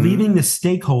 You're leaving the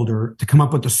stakeholder to come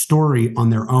up with a story on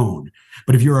their own.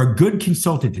 But if you're a good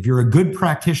consultant, if you're a good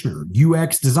practitioner,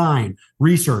 UX design,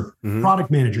 research, product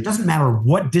manager, doesn't matter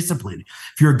what discipline.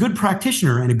 If you're a good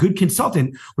practitioner and a good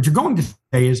consultant, what you're going to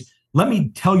say is, let me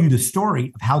tell you the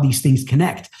story of how these things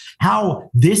connect,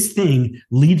 how this thing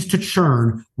leads to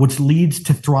churn, which leads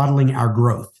to throttling our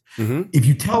growth. If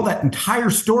you tell that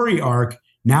entire story arc,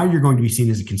 now you're going to be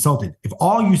seen as a consultant. If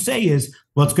all you say is,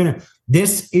 well,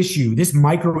 this issue, this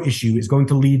micro issue is going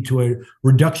to lead to a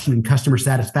reduction in customer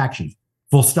satisfaction,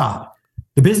 full stop.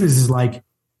 The business is like,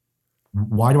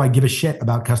 why do I give a shit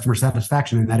about customer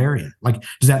satisfaction in that area? Like,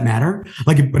 does that matter?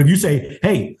 But if you say,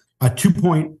 hey, a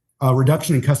 2-point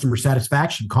reduction in customer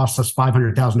satisfaction costs us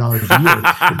 $500,000 a year.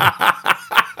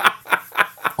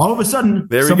 All of a sudden,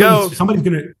 somebody's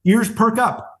going to ears perk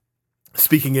up.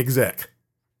 Speaking exec.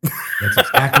 That's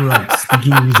exactly right.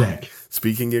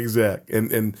 Speaking exec.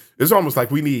 And it's almost like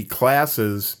we need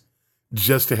classes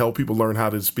just to help people learn how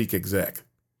to speak exec.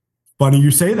 Funny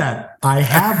you say that. I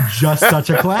have just such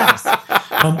a class.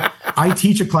 I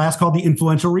teach a class called The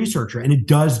Influential Researcher, and it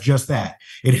does just that.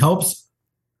 It helps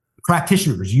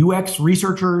practitioners, UX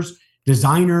researchers,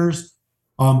 designers,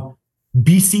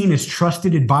 be seen as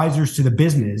trusted advisors to the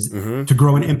business to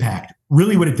grow an impact.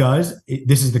 Really what it does,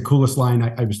 this is the coolest line.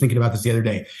 I was thinking about this the other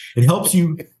day. It helps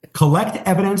you collect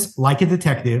evidence like a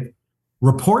detective,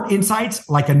 report insights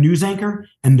like a news anchor,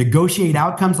 and negotiate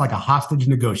outcomes like a hostage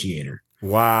negotiator.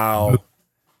 Wow.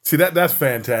 See, that's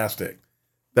fantastic.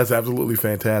 That's absolutely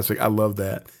fantastic. I love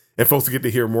that. And folks get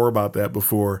to hear more about that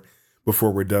before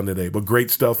we're done today. But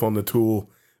great stuff on the tool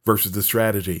versus the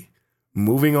strategy.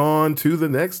 Moving on to the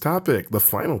next topic, the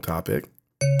final topic.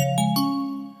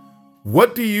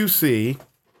 What do you see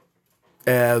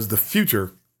as the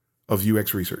future of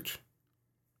UX research?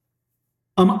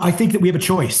 I think that we have a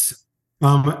choice.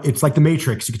 It's like the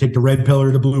Matrix. You can take the red pill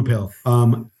or the blue pill.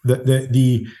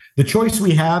 The choice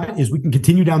we have is we can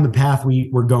continue down the path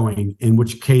we're going, in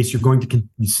which case you're going to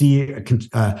see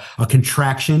a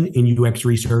contraction in UX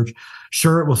research.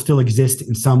 Sure, it will still exist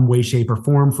in some way, shape, or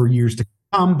form for years to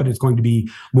come, but it's going to be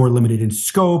more limited in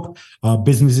scope.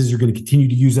 Businesses are going to continue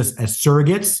to use us as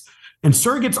surrogates. And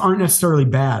surrogates aren't necessarily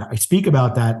bad. I speak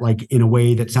about that like in a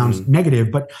way that sounds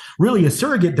negative, but really a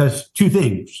surrogate does two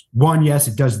things. One, yes,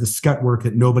 it does the scut work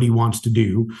that nobody wants to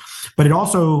do, but it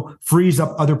also frees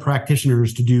up other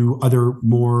practitioners to do other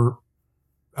more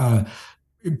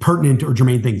pertinent or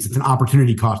germane things. It's an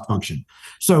opportunity cost function.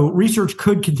 So research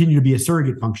could continue to be a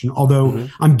surrogate function, although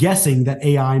I'm guessing that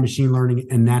AI, machine learning,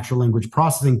 and natural language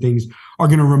processing things are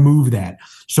going to remove that.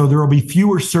 So there will be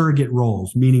fewer surrogate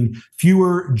roles, meaning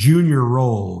fewer junior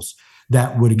roles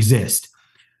that would exist.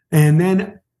 And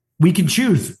then we can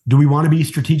choose, do we want to be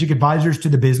strategic advisors to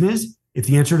the business? If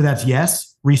the answer to that's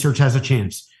yes, research has a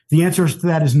chance. If the answer to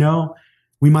that is no,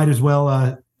 we might as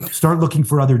well start looking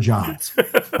for other jobs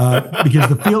because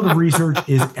the field of research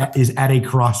is at a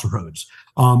crossroads.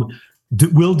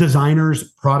 Will designers,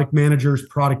 product managers,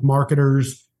 product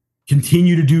marketers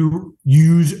continue to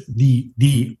use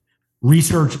the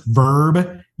research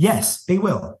verb? Yes, they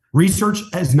will.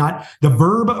 The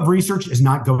verb of research is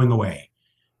not going away.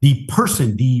 The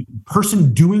person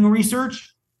doing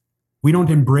research, we don't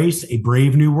embrace a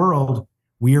brave new world.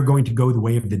 We are going to go the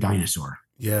way of the dinosaur.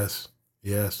 Yes.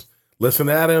 Listen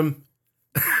at him.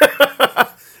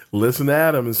 Listen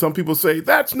at him. And some people say,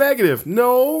 that's negative.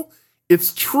 No,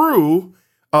 it's true.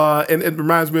 And it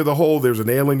reminds me of the whole, there's a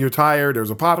nail in your tire,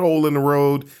 there's a pothole in the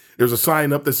road, there's a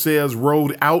sign up that says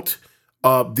road out.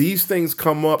 These things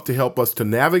come up to help us to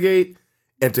navigate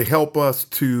and to help us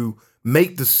to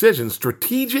make decisions,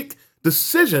 strategic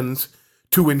decisions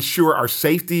to ensure our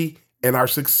safety and our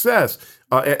success.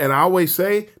 And I always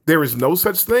say there is no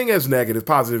such thing as negative,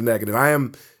 positive, negative. I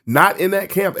am not in that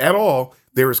camp at all.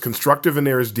 There is constructive and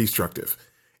there is destructive.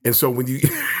 And so when you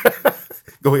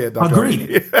go ahead, Dr. Agreed.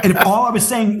 And if all I was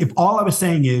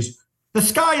saying is the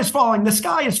sky is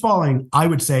falling, I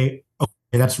would say, okay,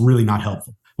 that's really not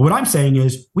helpful. But what I'm saying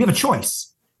is we have a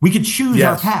choice. We could choose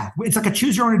our path. It's like a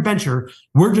choose your own adventure.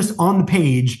 We're just on the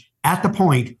page at the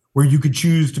point where you could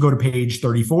choose to go to page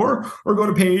 34 or go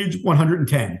to page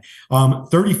 110.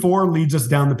 34 leads us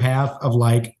down the path of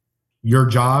like your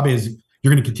job is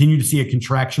you're going to continue to see a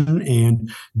contraction and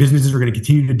businesses are going to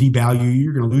continue to devalue you.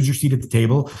 You're going to lose your seat at the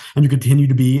table and you continue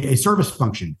to be a service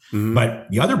function. But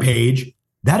the other page,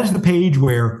 that is the page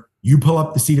where you pull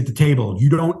up the seat at the table. You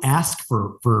don't ask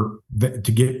for them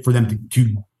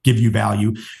to give you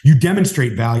value. You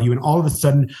demonstrate value and all of a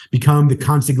sudden become the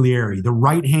consigliere, the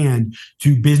right hand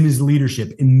to business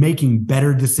leadership in making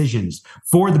better decisions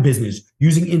for the business,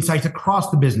 using insights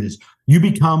across the business. You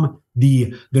become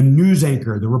the news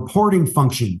anchor, the reporting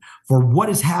function for what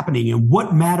is happening and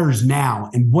what matters now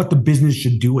and what the business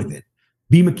should do with it.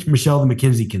 Be Michelle the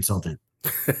McKinsey consultant,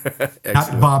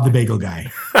 not Bob the bagel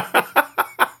guy.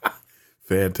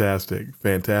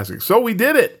 Fantastic. So we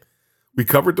did it. We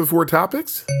covered the 4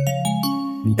 topics.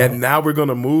 And now we're going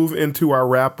to move into our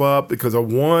wrap up because I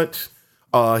want,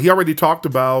 he already talked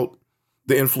about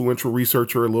the influential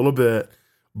researcher a little bit,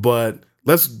 but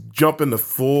let's jump into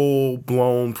full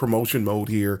blown promotion mode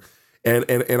here. And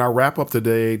our wrap up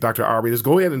today, Dr. Ari, just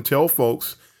go ahead and tell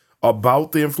folks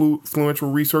about the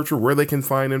influential researcher, where they can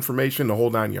find information, the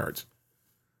whole 9 yards.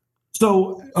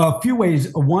 So a few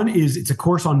ways. One is it's a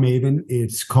course on Maven.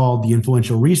 It's called The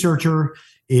Influential Researcher.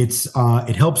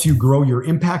 It helps you grow your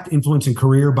impact, influence, and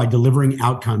career by delivering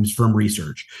outcomes from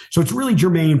research. So it's really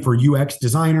germane for UX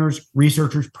designers,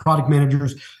 researchers, product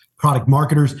managers, product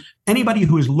marketers, anybody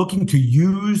who is looking to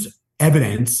use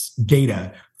evidence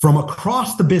data from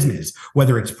across the business,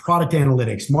 whether it's product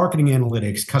analytics, marketing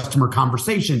analytics, customer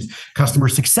conversations, customer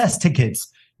success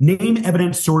tickets, name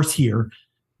evidence source here.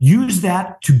 Use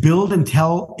that to build and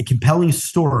tell a compelling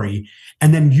story,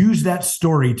 and then use that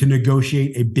story to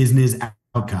negotiate a business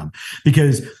outcome.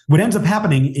 Because what ends up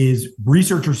happening is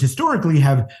researchers historically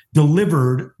have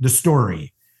delivered the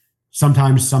story.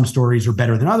 Sometimes some stories are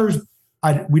better than others.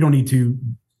 We don't need to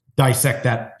dissect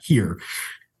that here.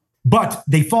 But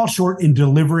they fall short in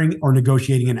delivering or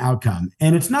negotiating an outcome.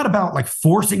 And it's not about like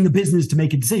forcing the business to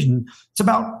make a decision. It's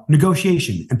about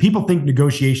negotiation. And people think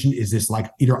negotiation is this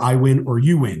like either I win or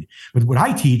you win. But what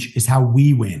I teach is how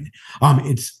we win.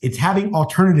 It's having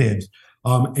alternatives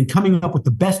and coming up with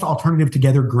the best alternative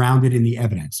together grounded in the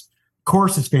evidence.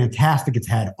 Course is fantastic. It's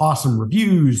had awesome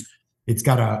reviews. It's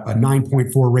got a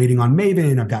 9.4 rating on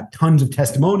Maven. I've got tons of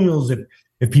testimonials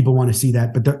if people want to see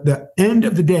that. But the end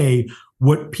of the day,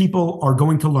 what people are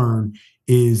going to learn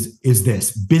is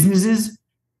this. Businesses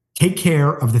take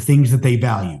care of the things that they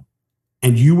value.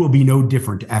 And you will be no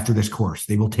different after this course.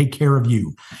 They will take care of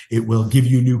you. It will give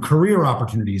you new career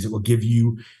opportunities. It will give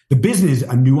you, the business,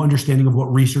 a new understanding of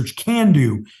what research can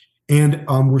do. And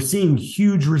we're seeing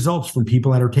huge results from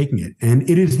people that are taking it. And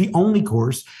it is the only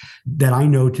course that I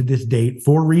know to this date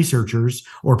for researchers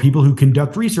or people who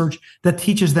conduct research that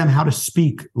teaches them how to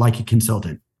speak like a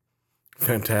consultant.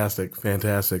 Fantastic.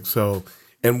 So,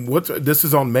 and this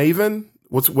is on Maven?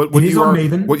 What is on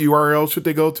Maven. What URL should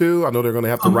they go to? I know they're going to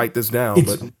have to write this down.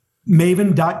 It's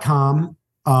maven.com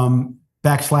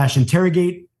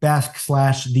 /interrogate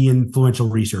 /the influential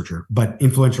researcher. But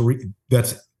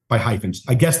that's by hyphens.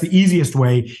 I guess the easiest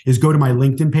way is go to my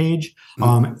LinkedIn page.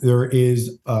 There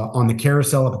is on the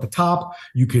carousel up at the top.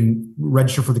 You can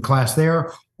register for the class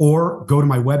there, or go to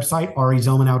my website,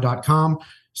 arizelmanow.com.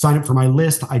 Sign up for my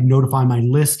list. I notify my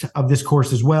list of this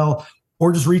course as well,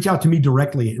 or just reach out to me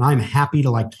directly. And I'm happy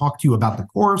to talk to you about the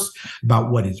course,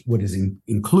 about what is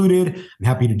included. I'm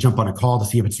happy to jump on a call to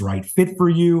see if it's the right fit for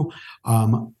you.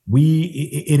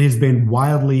 It has been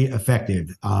wildly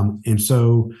effective. And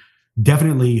so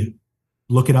definitely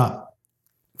look it up.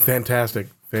 Fantastic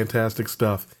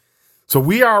stuff. So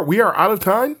we are out of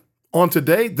time on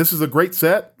today. This is a great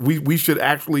set. We should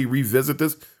actually revisit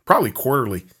this probably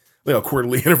quarterly.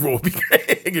 Quarterly interval would be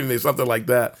great. Something like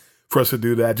that for us to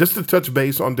do that, just to touch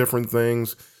base on different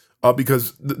things,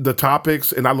 because the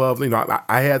topics, and I love,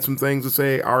 I had some things to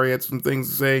say. Ari had some things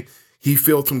to say. He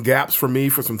filled some gaps for me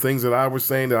for some things that I was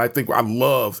saying that I think I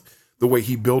love the way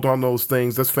he built on those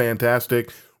things. That's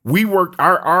fantastic. We worked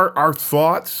our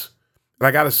thoughts, and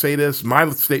I got to say this, my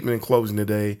statement in closing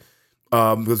today,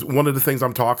 because one of the things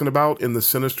I'm talking about in the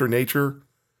sinister nature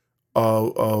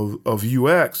of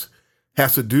UX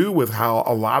has to do with how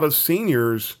a lot of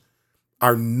seniors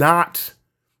are not,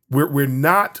 we're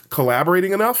not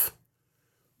collaborating enough.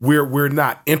 We're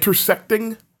not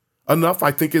intersecting enough,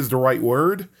 I think is the right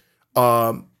word.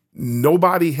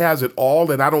 Nobody has it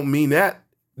all. And I don't mean that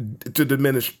to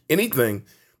diminish anything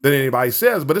that anybody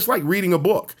says, but it's like reading a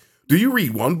book. Do you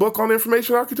read one book on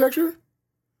information architecture?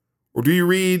 Or do you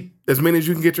read as many as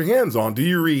you can get your hands on? Do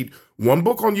you read one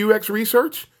book on UX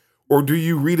research? Or do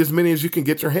you read as many as you can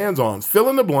get your hands on? Fill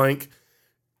in the blank.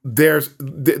 There's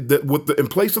in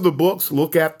place of the books,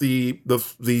 look at the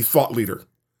thought leader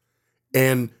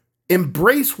and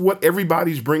embrace what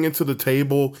everybody's bringing to the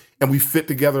table, and we fit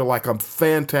together like a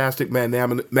fantastic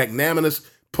magnanimous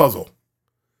puzzle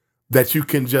that you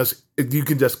can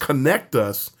just connect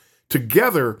us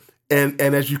together. And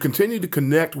as you continue to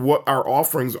connect what our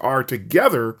offerings are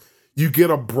together, you get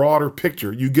a broader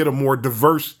picture. You get a more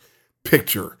diverse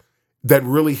picture that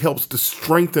really helps to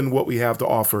strengthen what we have to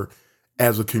offer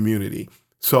as a community.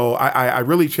 So I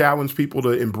really challenge people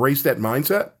to embrace that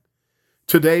mindset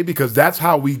today, because that's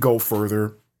how we go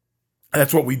further.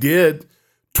 That's what we did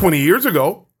 20 years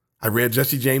ago. I read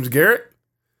Jesse James Garrett,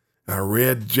 and I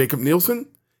read Jacob Nielsen,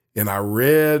 and I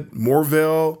read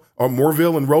Morville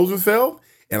and Rosenfeld,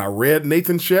 and I read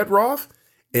Nathan Shedroff,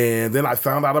 and then I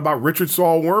found out about Richard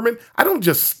Saul Wurman. I don't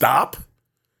just stop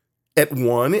at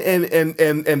one. And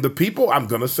the people, I'm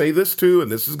going to say this too, and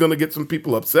this is going to get some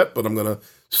people upset, but I'm going to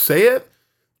say it.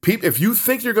 If you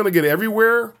think you're going to get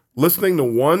everywhere listening to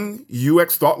one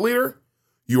UX thought leader,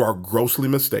 you are grossly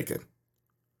mistaken.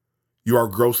 You are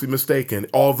grossly mistaken.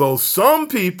 Although some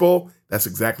people, that's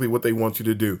exactly what they want you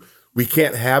to do. We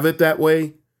can't have it that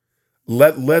way.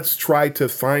 Let's try to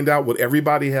find out what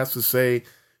everybody has to say,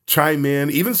 chime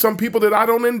in. Even some people that I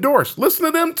don't endorse, listen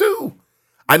to them too.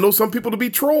 I know some people to be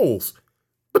trolls,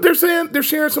 but they're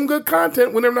sharing some good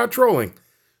content when they're not trolling.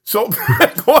 So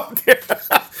go out there,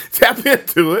 tap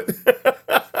into it,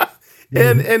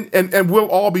 and we'll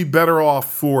all be better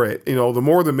off for it. You know, the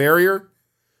more the merrier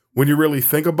when you really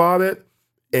think about it.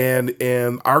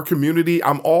 And our community,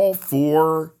 I'm all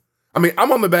for. I mean,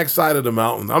 I'm on the backside of the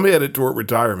mountain. I'm headed toward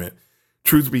retirement,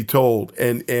 truth be told.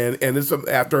 And it's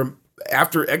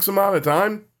after X amount of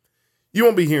time, you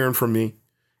won't be hearing from me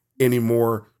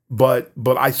anymore. But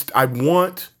I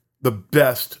want the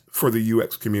best for the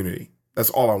UX community. That's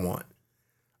all I want.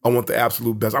 I want the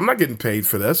absolute best. I'm not getting paid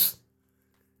for this.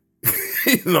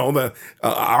 You know,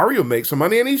 Ari will make some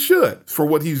money, and he should, for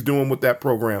what he's doing with that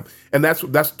program. And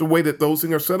that's the way that those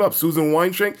things are set up. Susan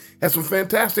Weinshank has some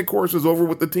fantastic courses over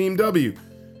with the Team W.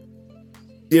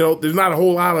 You know, there's not a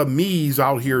whole lot of me's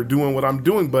out here doing what I'm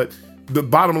doing, but the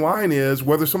bottom line is,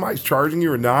 whether somebody's charging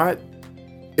you or not,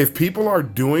 if people are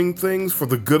doing things for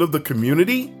the good of the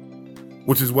community,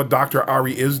 which is what Dr.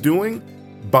 Ari is doing,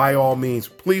 by all means,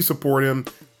 please support him.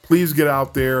 Please get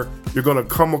out there. You're going to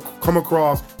come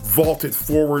across, vault it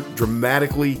forward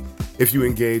dramatically if you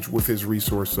engage with his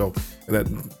resource. So, and that,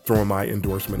 throwing my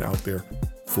endorsement out there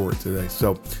for it today.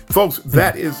 So, folks,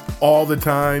 that is all the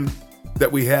time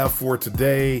that we have for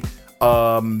today.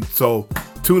 So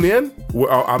tune in.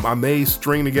 I may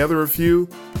string together a few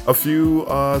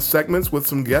segments with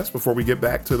some guests before we get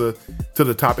back to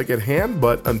the topic at hand.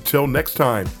 But until next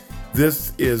time,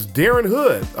 this is Darren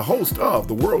Hood, the host of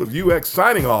The World of UX,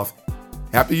 signing off.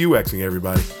 Happy UXing,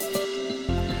 everybody.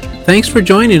 Thanks for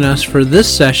joining us for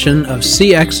this session of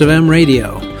CX of M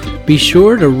Radio. Be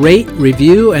sure to rate,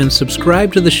 review, and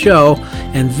subscribe to the show,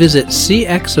 and visit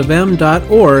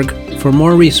cxofm.org for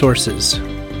more resources.